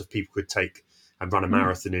lots of people could take and run a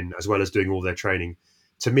marathon in, as well as doing all their training.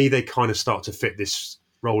 To me, they kind of start to fit this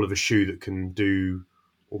role of a shoe that can do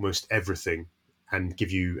almost everything and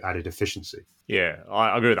give you added efficiency. Yeah,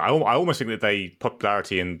 I agree with that. I almost think that the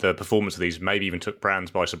popularity and the performance of these maybe even took brands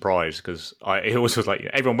by surprise, because it always was like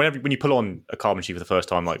everyone, when you pull on a carbon shoe for the first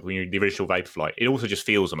time, like when you the original Vaporfly, it also just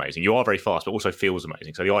feels amazing. You are very fast, but also feels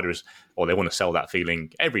amazing. So the idea is, they want to sell that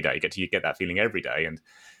feeling every day, get that feeling every day. And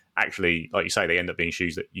actually, like you say, they end up being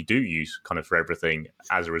shoes that you do use kind of for everything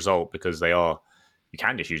as a result, because you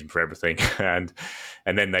can just use them for everything. and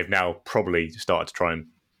then they've now probably started to try and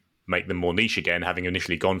make them more niche again, having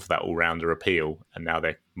initially gone for that all-rounder appeal, and now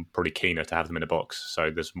they're probably keener to have them in a box, so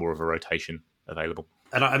there's more of a rotation available.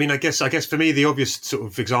 And I mean, I guess for me, the obvious sort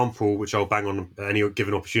of example, which I'll bang on any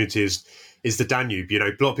given opportunity, is the Danube.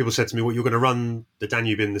 A lot of people said to me, well, you're going to run the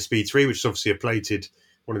Danube in the Speed 3, which is obviously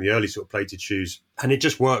one of the early sort of plated shoes, and it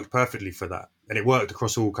just worked perfectly for that, and it worked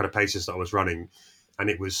across all kind of paces that I was running, and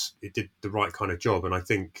it did the right kind of job. And I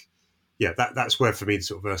think, that's where for me the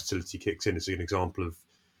sort of versatility kicks in. It's an example of,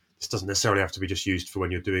 this doesn't necessarily have to be just used for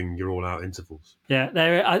when you're doing your all-out intervals. Yeah,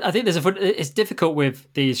 I think it's difficult with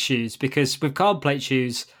these shoes, because with carbon plate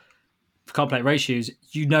race shoes,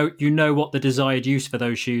 you know what the desired use for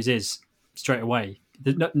those shoes is straight away.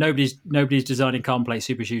 Nobody's designing carbon plate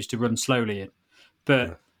super shoes to run slowly in,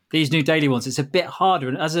 but these new daily ones, it's a bit harder.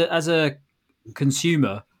 And as a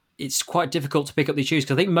consumer, it's quite difficult to pick up these shoes,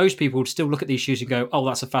 because I think most people would still look at these shoes and go, "Oh,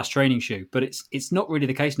 that's a fast training shoe," but it's not really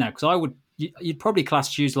the case now. Because you'd probably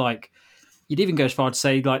class shoes like, you'd even go as far to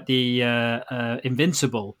say like the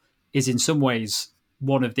Invincible is in some ways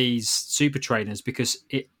one of these super trainers, because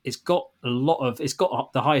it's got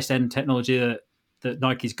the highest end technology that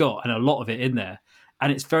Nike's got, and a lot of it in there,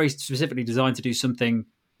 and it's very specifically designed to do something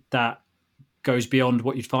that goes beyond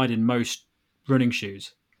what you'd find in most running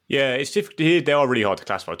shoes. Yeah, it's difficult. They are really hard to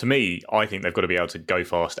classify. To me, I think they've got to be able to go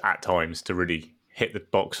fast at times to really hit the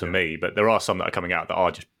box for me. But there are some that are coming out that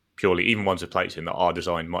are just purely, even ones with plates in, that are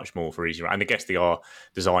designed much more for easier. And I guess the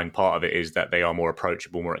design part of it is that they are more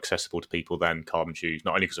approachable, more accessible to people than carbon shoes,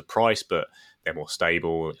 not only because of price, but they're more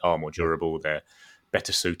stable, are more durable, they're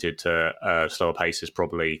better suited to slower paces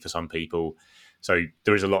probably for some people. So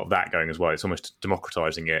there is a lot of that going as well. It's almost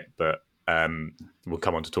democratizing it, but we'll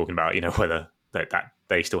come on to talking about, whether that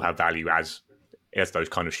they still have value as those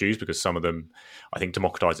kind of shoes, because some of them, I think,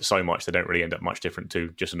 democratize it so much they don't really end up much different to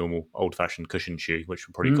just a normal old-fashioned cushion shoe, which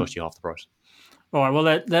will probably cost you half the price. All right, well,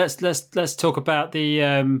 let's talk about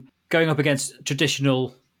the going up against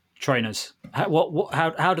traditional trainers.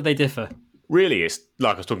 How do they differ? Really, it's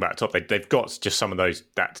like I was talking about at the top. They've got just some of those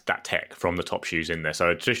that tech from the top shoes in there.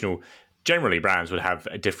 So traditional. Generally, brands would have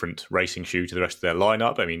a different racing shoe to the rest of their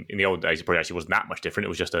lineup. I mean, in the old days, it probably actually wasn't that much different. It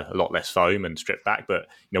was just a lot less foam and stripped back. But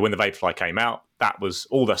when the Vaporfly came out, that was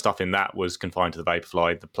all the stuff in that was confined to the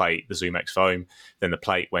Vaporfly, the plate, the ZoomX foam. Then the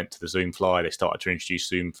plate went to the Zoomfly. They started to introduce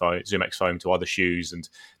ZoomX foam to other shoes, and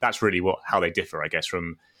that's really how they differ, I guess.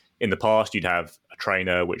 From in the past, you'd have a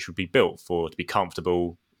trainer which would be built to be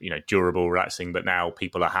comfortable, durable, relaxing. But now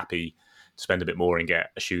people are happy to spend a bit more and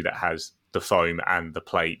get a shoe that has the foam and the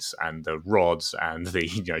plates and the rods and the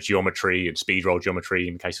geometry and speed roll geometry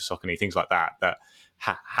in the case of Saucony, things like that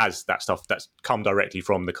has that stuff that's come directly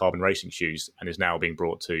from the carbon racing shoes and is now being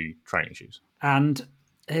brought to training shoes. And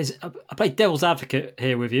I play devil's advocate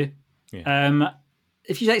here with you. Yeah.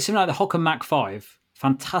 If you take something like the Hoka Mach 5,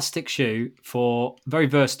 fantastic shoe, for very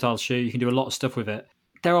versatile shoe, you can do a lot of stuff with it.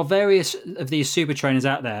 There are various of these super trainers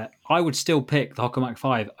out there. I would still pick the Hoka Mach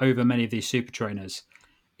 5 over many of these super trainers.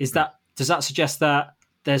 Does that suggest that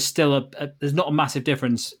there's still there's not a massive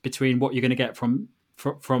difference between what you're going to get from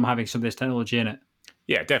having some of this technology in it?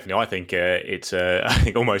 Yeah, definitely. I think I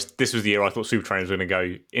think almost this was the year I thought super trainers were going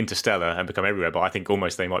to go interstellar and become everywhere, but I think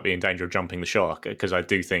almost they might be in danger of jumping the shark, because I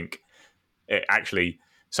do think actually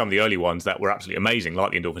some of the early ones that were absolutely amazing,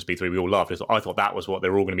 like the Endorphin Speed 3 we all loved, I thought that was what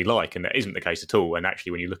they're all going to be like, and that isn't the case at all. And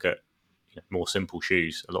actually, when you look at more simple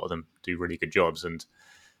shoes, a lot of them do really good jobs, and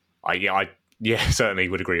I certainly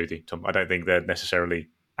would agree with you, Tom. I don't think they're necessarily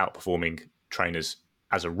outperforming trainers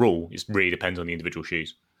as a rule. It really depends on the individual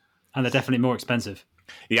shoes. And they're definitely more expensive.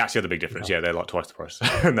 Yeah, that's the other big difference. Yeah, they're like twice the price.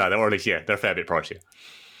 No, they're a fair bit pricier.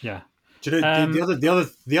 Yeah. Do you know, the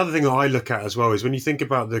other thing that I look at as well is when you think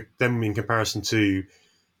about them in comparison to,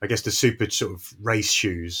 I guess, the super sort of race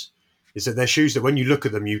shoes, is that they're shoes that when you look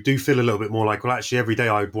at them, you do feel a little bit more like, well, actually, every day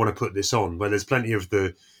I want to put this on. Where there's plenty of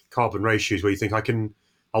the carbon race shoes where you think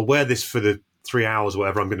I'll wear this for the 3 hours or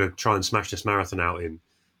whatever I'm going to try and smash this marathon out in,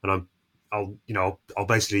 and I'll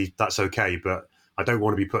basically, that's okay, but I don't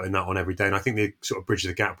want to be putting that on every day. And I think they sort of bridge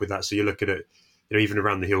the gap with that. So you look at it, even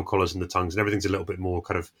around the heel collars and the tongues, and everything's a little bit more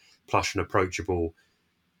kind of plush and approachable.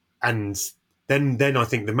 And then I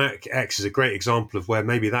think the Mach X is a great example of where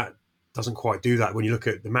maybe that doesn't quite do that. When you look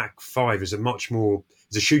at the Mach 5 is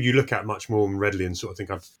a shoe you look at much more readily and sort of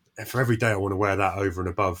think, for every day I want to wear that over and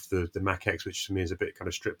above the Mach X, which to me is a bit kind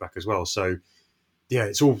of stripped back as well. So yeah,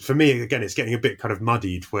 it's all, for me, again, it's getting a bit kind of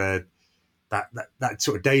muddied where that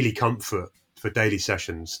sort of daily comfort for daily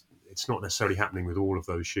sessions, it's not necessarily happening with all of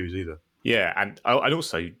those shoes either. Yeah, and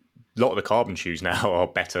also a lot of the carbon shoes now are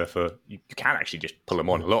better for, you can actually just pull them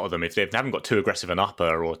on. A lot of them, if they haven't got too aggressive an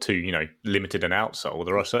upper or too, limited an outsole,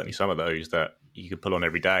 there are certainly some of those that you can pull on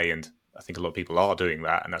every day. And I think a lot of people are doing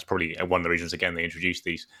that. And that's probably one of the reasons, again, they introduced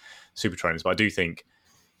these super trainers. But I do think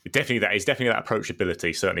definitely that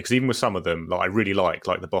approachability, certainly, because even with some of them, like I really like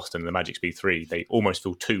the Boston and the Magic Speed 3, they almost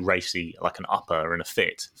feel too racy, like an upper and a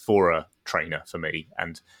fit for a trainer for me.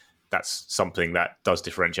 And that's something that does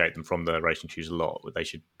differentiate them from the racing shoes a lot. They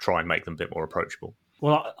should try and make them a bit more approachable.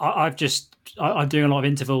 Well, I'm doing a lot of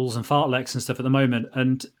intervals and fartleks and stuff at the moment,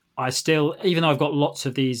 and I still, even though I've got lots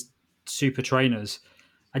of these super trainers,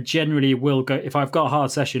 I generally will go, if I've got a hard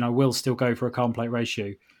session, I will still go for a carbon plate race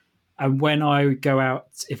shoe. And when I go out,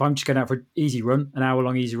 if I'm just going out for an easy run, an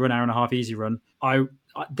hour-long easy run, hour and a half easy run,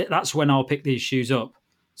 that's when I'll pick these shoes up.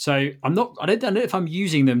 So I don't know if I'm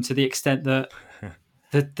using them to the extent that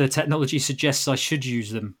the technology suggests I should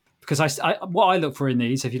use them. Because what I look for in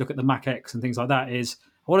these, if you look at the Mach X and things like that, is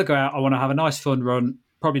I want to go out, I want to have a nice fun run,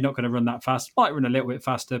 probably not going to run that fast, might run a little bit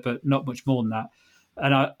faster, but not much more than that.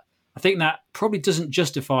 And I think that probably doesn't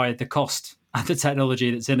justify the cost and the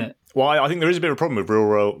technology that's in it. Well, I think there is a bit of a problem with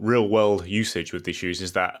real world usage with these shoes,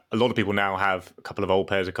 is that a lot of people now have a couple of old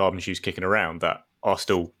pairs of carbon shoes kicking around that are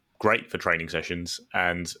still great for training sessions,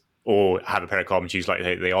 or have a pair of carbon shoes like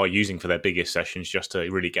they are using for their biggest sessions just to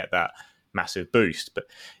really get that massive boost. But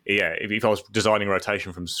yeah, if I was designing a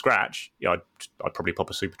rotation from scratch, I'd probably pop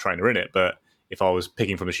a super trainer in it. But if I was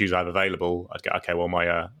picking from the shoes I have available, I'd go, okay, well, my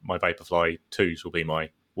Vaporfly 2s will be my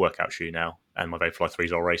workout shoe now, and my Vaporfly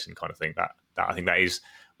 3s are racing kind of thing. That I think that is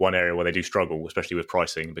one area where they do struggle, especially with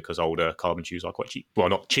pricing, because older carbon shoes are quite cheap. Well,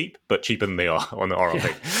 not cheap, but cheaper than they are on the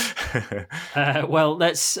RRP. Well,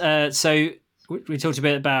 let's so we talked a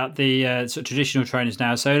bit about the sort of traditional trainers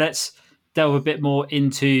now. So let's delve a bit more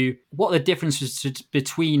into what the difference is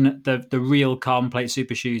between the real carbon plate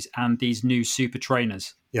super shoes and these new super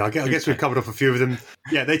trainers. Yeah, I guess we've covered off a few of them.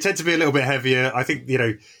 Yeah, they tend to be a little bit heavier. I think,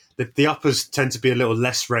 the uppers tend to be a little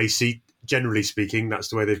less racy, generally speaking. That's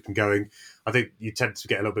the way they've been going. I think you tend to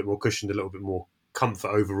get a little bit more cushioned, a little bit more comfort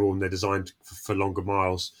overall, and they're designed for longer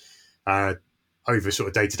miles over sort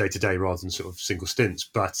of day to day rather than sort of single stints.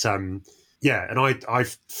 But yeah, and I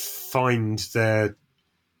find they're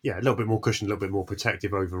a little bit more cushioned, a little bit more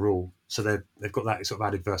protective overall. So they've got that sort of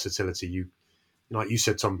added versatility. You, like you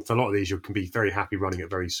said, Tom, for a lot of these, you can be very happy running at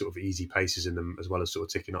very sort of easy paces in them, as well as sort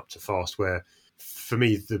of ticking up to fast. Where for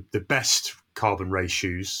me, the best carbon race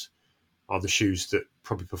shoes are the shoes that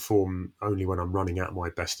probably perform only when I'm running at my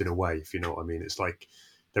best, in a way, if you know what I mean. It's like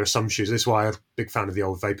there are some shoes. This is why I'm a big fan of the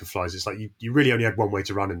old Vaporflies. It's like you really only had one way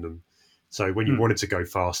to run in them. So when you wanted to go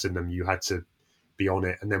fast in them, you had to be on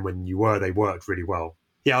it. And then when you were, they worked really well.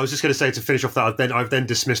 Yeah, I was just going to say, to finish off that, I've then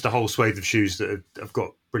dismissed a whole swathe of shoes that have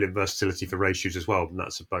got brilliant versatility for race shoes as well, and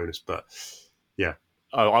that's a bonus. But yeah,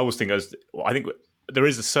 I always think I think there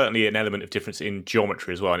is certainly an element of difference in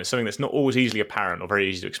geometry as well, and it's something that's not always easily apparent or very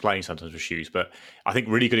easy to explain sometimes with shoes. But I think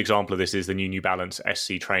a really good example of this is the New Balance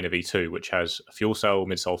SC Trainer V2, which has a fuel cell,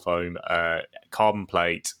 midsole foam, carbon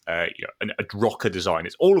plate, a rocker design.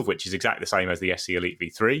 It's all of which is exactly the same as the SC Elite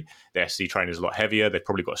V3. The SC Trainer is a lot heavier. They've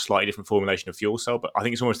probably got a slightly different formulation of fuel cell, but I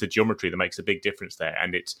think it's almost the geometry that makes a big difference there,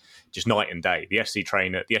 and it's just night and day. The SC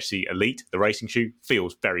Trainer, the SC Elite, the racing shoe,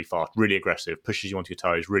 feels very fast, really aggressive, pushes you onto your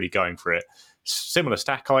toes, really going for it. Similar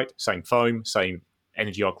stack height, same foam, same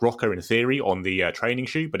Energy Arc rocker in theory on the training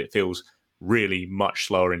shoe, but it feels really much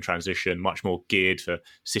slower in transition, much more geared for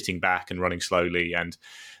sitting back and running slowly. And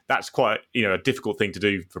that's quite a difficult thing to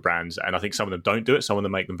do for brands. And I think some of them don't do it. Some of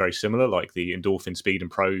them make them very similar, like the Endorphin Speed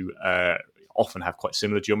and Pro often have quite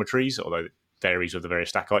similar geometries, although it varies with the various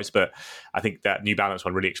stack heights. But I think that New Balance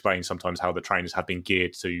one really explains sometimes how the trainers have been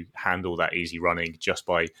geared to handle that easy running just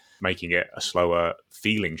by making it a slower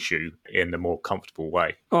feeling shoe in a more comfortable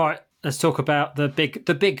way. All right, let's talk about the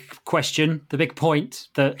big question, the big point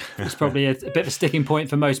that is probably a bit of a sticking point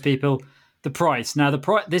for most people: the price. Now, the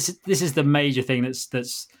price. This is the major thing.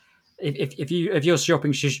 That's if you're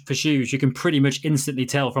shopping for shoes, you can pretty much instantly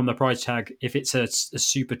tell from the price tag if it's a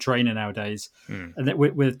super trainer nowadays, and that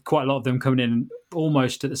with quite a lot of them coming in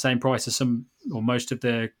almost at the same price as some or most of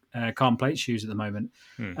the carbon plate shoes at the moment.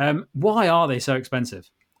 Why are they so expensive?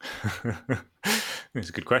 It's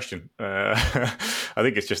a good question. I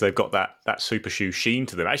think it's just they've got that super shoe sheen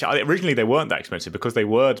to them. Actually, originally they weren't that expensive because they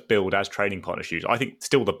were billed as training partner shoes. I think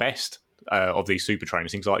still the best of these super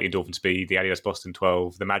trainers, things like the Endorphin Speed, the Adidas Boston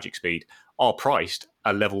 12, the Magic Speed, are priced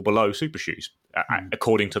a level below super shoes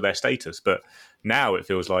according to their status. But now it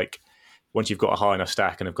feels like once you've got a high enough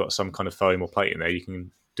stack and have got some kind of foam or plate in there, you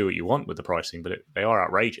can do what you want with the pricing, but they are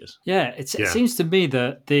outrageous. Yeah, it seems to me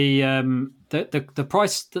that the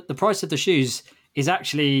price of the shoes is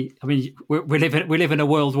actually. I mean, we live in a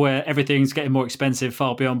world where everything's getting more expensive,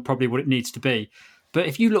 far beyond probably what it needs to be. But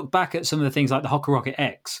if you look back at some of the things like the Hoka Rocket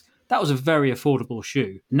X, that was a very affordable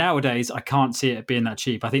shoe. Nowadays, I can't see it being that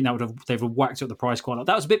cheap. I think they've whacked up the price quite a lot.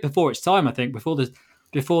 That was a bit before its time, I think, before the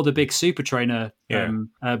big super trainer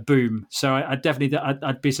boom. So I'd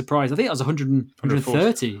be surprised. I think it was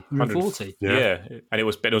 130, 140. Yeah. And it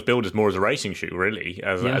was billed more as a racing shoe, really.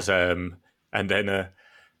 It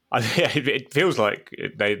feels like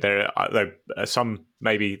they're some,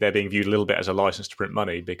 maybe they're being viewed a little bit as a license to print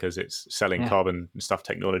money because it's selling carbon and stuff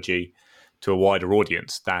technology to a wider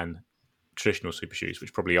audience than traditional super shoes,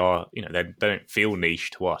 which probably are, they don't feel niche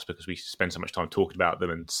to us because we spend so much time talking about them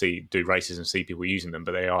and do races and see people using them,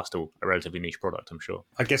 but they are still a relatively niche product, I'm sure.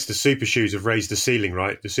 I guess the super shoes have raised the ceiling,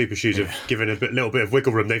 right? The super shoes have given a little bit of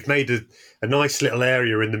wiggle room. They've made a nice little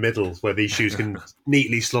area in the middle where these shoes can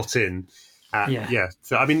neatly slot in.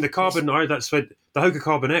 So I mean, the carbon, the Hoka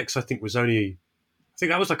Carbon X, I think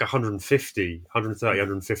that was like 130,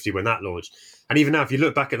 150 when that launched. And even now, if you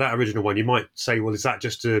look back at that original one, you might say, well, is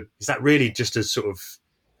that really just a sort of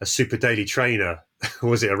a super daily trainer? Or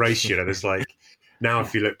was it a race shoe? And it's like, now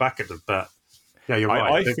if you look back at them, but yeah, you're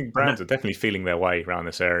right. I think brands are definitely feeling their way around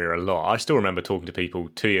this area a lot. I still remember talking to people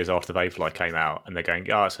 2 years after the Vaporfly came out and they're going,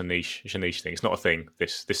 it's a niche thing. It's not a thing.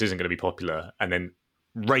 This isn't going to be popular. And then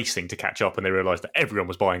racing to catch up, and they realised that everyone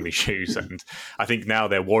was buying these shoes. And I think now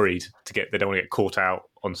they're worried they don't want to get caught out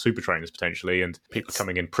on super trainers potentially, and people are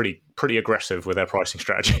coming in pretty aggressive with their pricing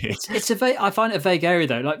strategy. I find it a vague area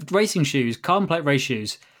though. Like racing shoes, carbon plate race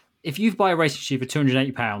shoes. If you buy a racing shoe for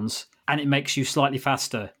 £280 and it makes you slightly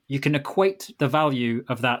faster, you can equate the value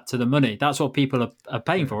of that to the money. That's what people are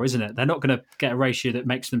paying for, isn't it? They're not going to get a race shoe that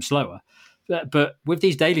makes them slower. But with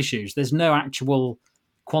these daily shoes, there's no actual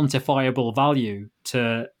quantifiable value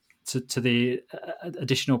to the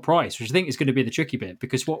additional price, which I think is going to be the tricky bit,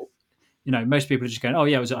 because most people are just going,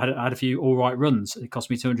 I had a few all right runs, it cost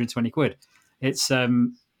me 220 quid. It's a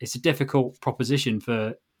difficult proposition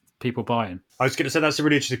for people buying. I was going to say that's a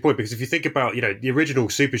really interesting point, because if you think about, the original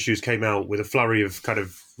super shoes came out with a flurry of kind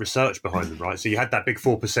of research behind them, right? So you had that big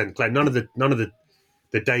 4% claim. None of the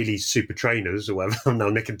daily super trainers or whatever. Now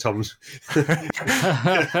Nick and Tom's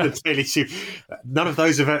the daily super. None of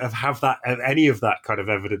those have any of that kind of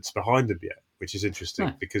evidence behind them yet, which is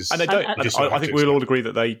interesting because and they don't. I think we'll all agree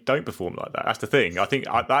that they don't perform like that. That's the thing. I think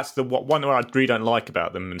that's the one where I really don't like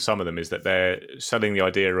about them, and some of them is that they're selling the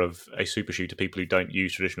idea of a super shoe to people who don't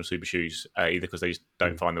use traditional super shoes, either because they just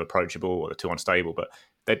don't find them approachable or they're too unstable, but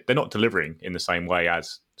they're not delivering in the same way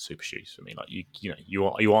as super shoes. I mean, like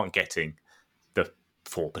you aren't getting the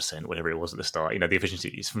 4%, whatever it was at the start. The efficiency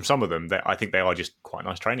is from some of them. I think they are just quite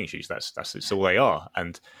nice training shoes. That's all they are.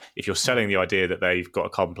 And if you're selling the idea that they've got a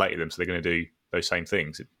carbon plate in them, so they're going to do those same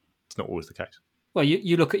things, it's not always the case. Well,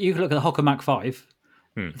 you look at the Hoka Mach 5.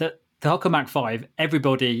 The Hoka Mach 5.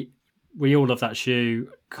 We all love that shoe.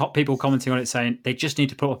 People commenting on it saying they just need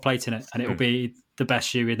to put a plate in it, and it will be the best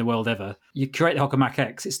shoe in the world ever. You create the Hoka Mach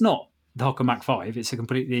X. It's not the Hoka Mach 5. It's a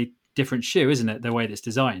completely different shoe, isn't it? The way that it's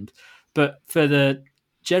designed. But for the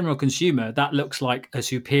general consumer, that looks like a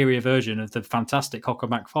superior version of the fantastic Hoka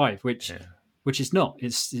Mach 5, which is not.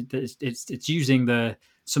 It's using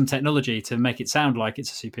some technology to make it sound like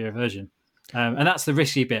it's a superior version, and that's the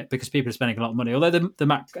risky bit because people are spending a lot of money. Although the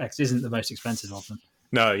Mach X isn't the most expensive of them.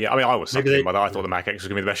 No, yeah, I mean, I was something by that. I thought the Mach X was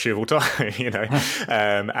going to be the best shoe of all time,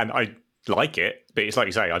 and I like it, but it's like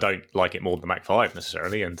you say, I don't like it more than the Mach 5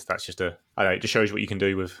 necessarily, and that's just it just shows what you can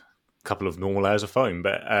do with a couple of normal layers of foam,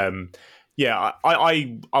 but.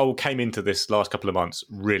 I came into this last couple of months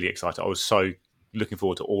really excited. I was so looking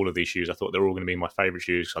forward to all of these shoes. I thought they're all going to be my favourite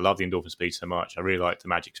shoes. I love the Endorphin Speed so much. I really like the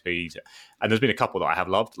Magic Speed. And there's been a couple that I have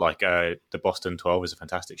loved, like the Boston 12 is a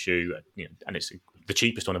fantastic shoe, and it's the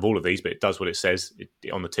cheapest one of all of these, but it does what it says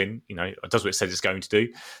on the tin. It does what it says it's going to do.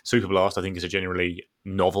 Super Blast, I think, is a generally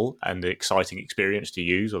novel and exciting experience to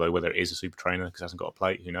use, although whether it is a super trainer because it hasn't got a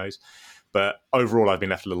plate, who knows. But overall, I've been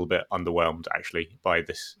left a little bit underwhelmed, actually, by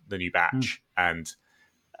the new batch. And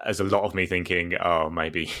there's a lot of me thinking,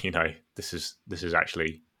 maybe, this is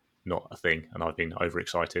actually not a thing, and I've been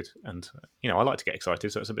overexcited. And I like to get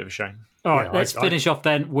excited, so it's a bit of a shame. All right, let's finish off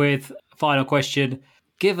then with final question.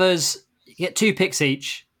 Get 2 picks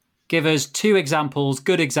each. Give us 2 examples,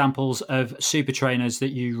 good examples of super trainers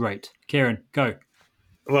that you rate. Kieran, go.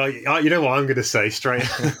 Well, you know what I'm going to say straight.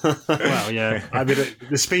 Well, yeah. I mean,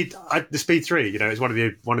 the Speed 3. It's one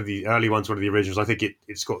of the early ones, one of the originals. I think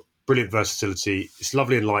it's got brilliant versatility. It's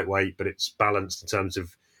lovely and lightweight, but it's balanced in terms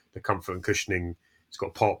of the comfort and cushioning. It's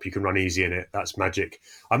got pop. You can run easy in it. That's magic.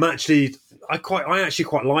 I actually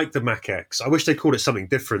quite like the Mach X. I wish they called it something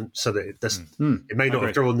different so that it may not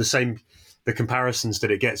have drawn the comparisons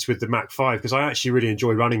that it gets with the Mach 5, because I actually really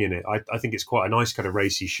enjoy running in it. I think it's quite a nice kind of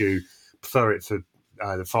racy shoe. Prefer it for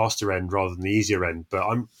the faster end rather than the easier end, but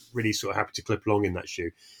I'm really sort of happy to clip along in that shoe.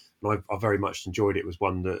 And I very much enjoyed it. It was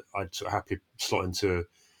one that I'd sort of happily slot into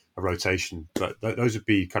a rotation. But those would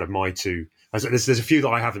be kind of my 2. There's a few that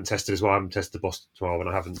I haven't tested as well. I haven't tested the Boston 12 and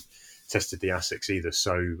I haven't tested the Asics either.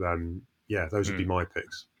 So, those would be my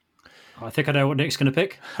picks. I think I know what Nick's going to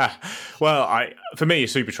pick. Well, for me, a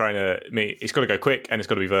super trainer, it's got to go quick and it's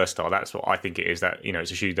got to be versatile. That's what I think it is. That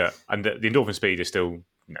it's a shoe that, and the Endorphin Speed is still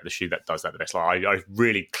the shoe that does that the best. Like I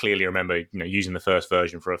really clearly remember using the first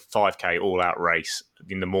version for a 5K all-out race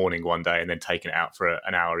in the morning one day, and then taking it out for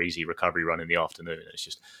an hour easy recovery run in the afternoon. It's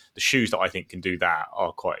just the shoes that I think can do that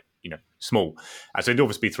are quite small. So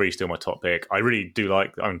Endorphin Speed 3 is still my top pick. I really do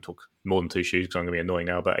like. I'm going to talk more than 2 shoes because I'm going to be annoying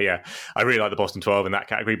now. But yeah, I really like the Boston 12 in that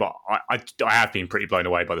category. But I have been pretty blown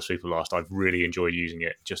away by the Super Blast. I've really enjoyed using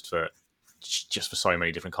it just for so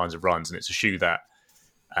many different kinds of runs, and it's a shoe that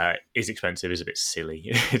is expensive, is a bit silly.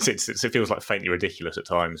 It feels like faintly ridiculous at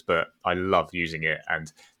times, but I love using it,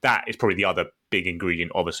 and that is probably the other big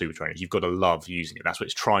ingredient of a super trainer. You've got to love using it. That's what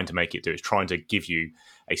it's trying to make it do. It's trying to give you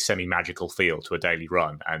a semi-magical feel to a daily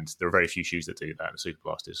run, and there are very few shoes that do that, and the Super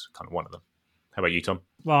Blast is kind of one of them. How about you, Tom?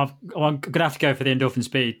 Well, I'm going to have to go for the Endorphin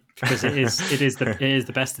Speed because it is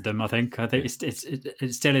the best of them. I think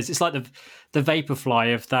it still is. It's like the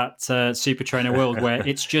Vaporfly of that super trainer world, where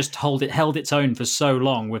it's just held its own for so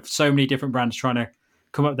long with so many different brands trying to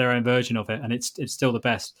come up with their own version of it, and it's still the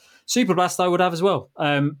best. Super Blast I would have as well,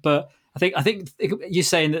 but I think you're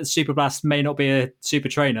saying that the Super Blast may not be a super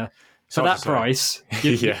trainer. For that price,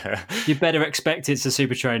 you better expect it's a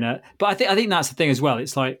super trainer. But I think that's the thing as well.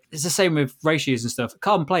 It's like it's the same with race shoes and stuff.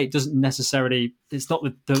 Carbon plate doesn't necessarily. It's not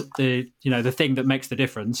the thing that makes the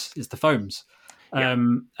difference. It's the foams.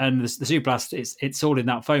 And the Super Blast, it's all in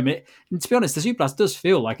that foam. And to be honest, the Super Blast does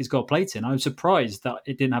feel like it's got plate in. I was surprised that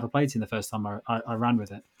it didn't have a plate in the first time I ran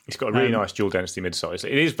with it. It's got a really nice dual density midsize.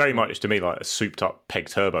 It is very much to me like a souped up Peg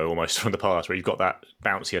Turbo almost from the past, where you've got that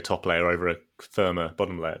bouncier top layer over a firmer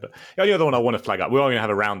bottom layer. But the only other one I want to flag up, we're going to have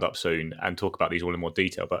a roundup soon and talk about these all in more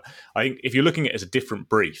detail. But I think if you're looking at it as a different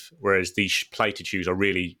brief, whereas these plated shoes are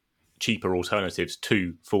really cheaper alternatives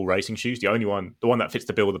to full racing shoes, the one that fits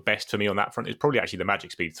the bill the best for me on that front is probably actually the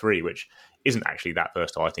Magic Speed 3, which isn't actually that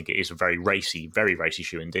versatile. I think it is a very racy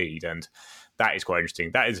shoe indeed, and that is quite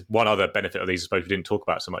interesting. That is one other benefit of these, I suppose we didn't talk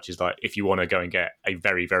about so much, is like if you want to go and get a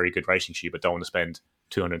very, very good racing shoe but don't want to spend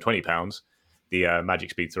 £220, the Magic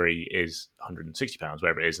Speed 3 is £160,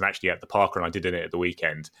 wherever it is. And actually at the parkrun I did in it at the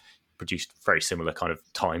weekend, produced very similar kind of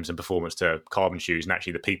times and performance to carbon shoes, and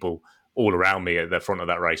actually the people all around me at the front of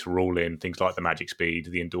that race were all in things like the Magic Speed,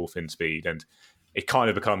 the Endorphin Speed, and it kind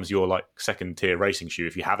of becomes your like second tier racing shoe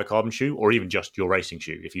if you have a carbon shoe, or even just your racing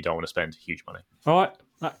shoe if you don't want to spend huge money. All right,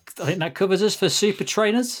 I think that covers us for super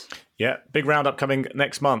trainers. Yeah, big roundup coming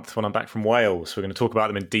next month when I'm back from Wales. We're going to talk about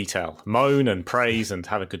them in detail, moan and praise and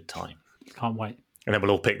have a good time. Can't wait. And then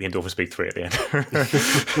we'll all pick the Endorphin Speed 3 at the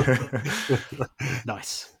end.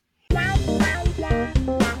 Nice.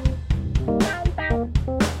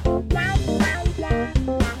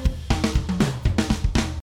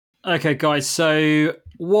 Okay, guys, so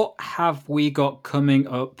what have we got coming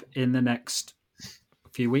up in the next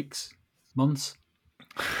few weeks, months?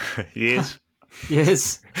 Years.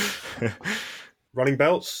 Yes. Running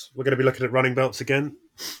belts. We're going to be looking at running belts again.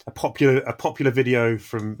 A popular video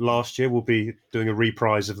from last year. We'll be doing a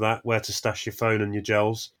reprise of that, where to stash your phone and your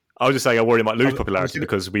gels. I was just saying I worry it might lose popularity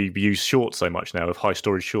because we use shorts so much now, with high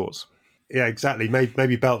storage shorts. Yeah, exactly.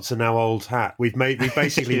 Maybe belts are now old hat. We've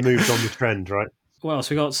basically moved on the trend, right? What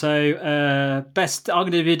else we got? So, best. I'm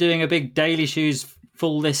going to be doing a big daily shoes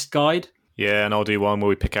full list guide. Yeah, and I'll do one where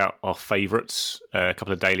we pick out our favourites. A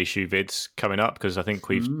couple of daily shoe vids coming up because I think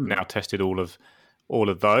we've now tested all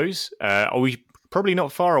of those. Are we probably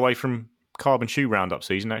not far away from carbon shoe roundup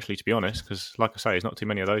season? Actually, to be honest, because like I say, there's not too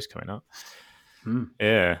many of those coming up.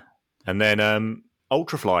 Yeah, and then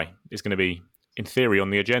Ultrafly is going to be in theory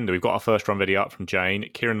on the agenda. We've got our first run video up from Jane.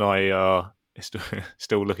 Kieran and I are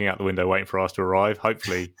still looking out the window waiting for ours to arrive.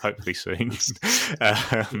 Hopefully soon.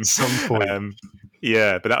 At some point.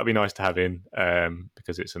 Yeah, but that would be nice to have in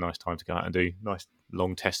because it's a nice time to go out and do nice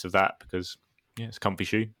long tests of that because it's a comfy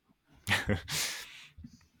shoe.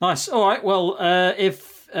 Nice. All right. Well,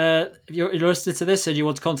 if you're listening to this and you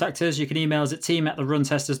want to contact us, you can email us at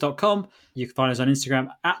team@theruntesters.com. You can find us on Instagram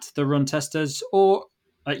 @theruntesters or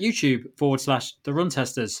at YouTube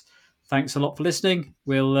 /theruntesters. Thanks a lot for listening.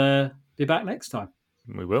 We'll be back next time.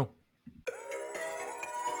 We will.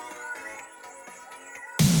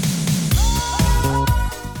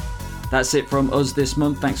 That's it from us this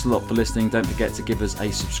month. Thanks a lot for listening. Don't forget to give us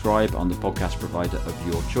a subscribe on the podcast provider of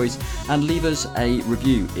your choice and leave us a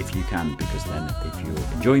review if you can, because then if you're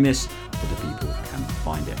enjoying this, other people can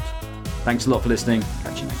find it. Thanks a lot for listening.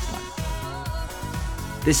 Catch you next time.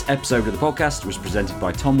 This episode of the podcast was presented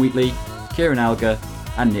by Tom Wheatley, Kieran Alger,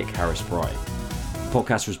 and Nick Harris-Fry. The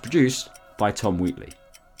podcast was produced by Tom Wheatley.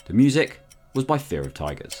 The music was by Fear of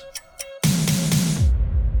Tigers.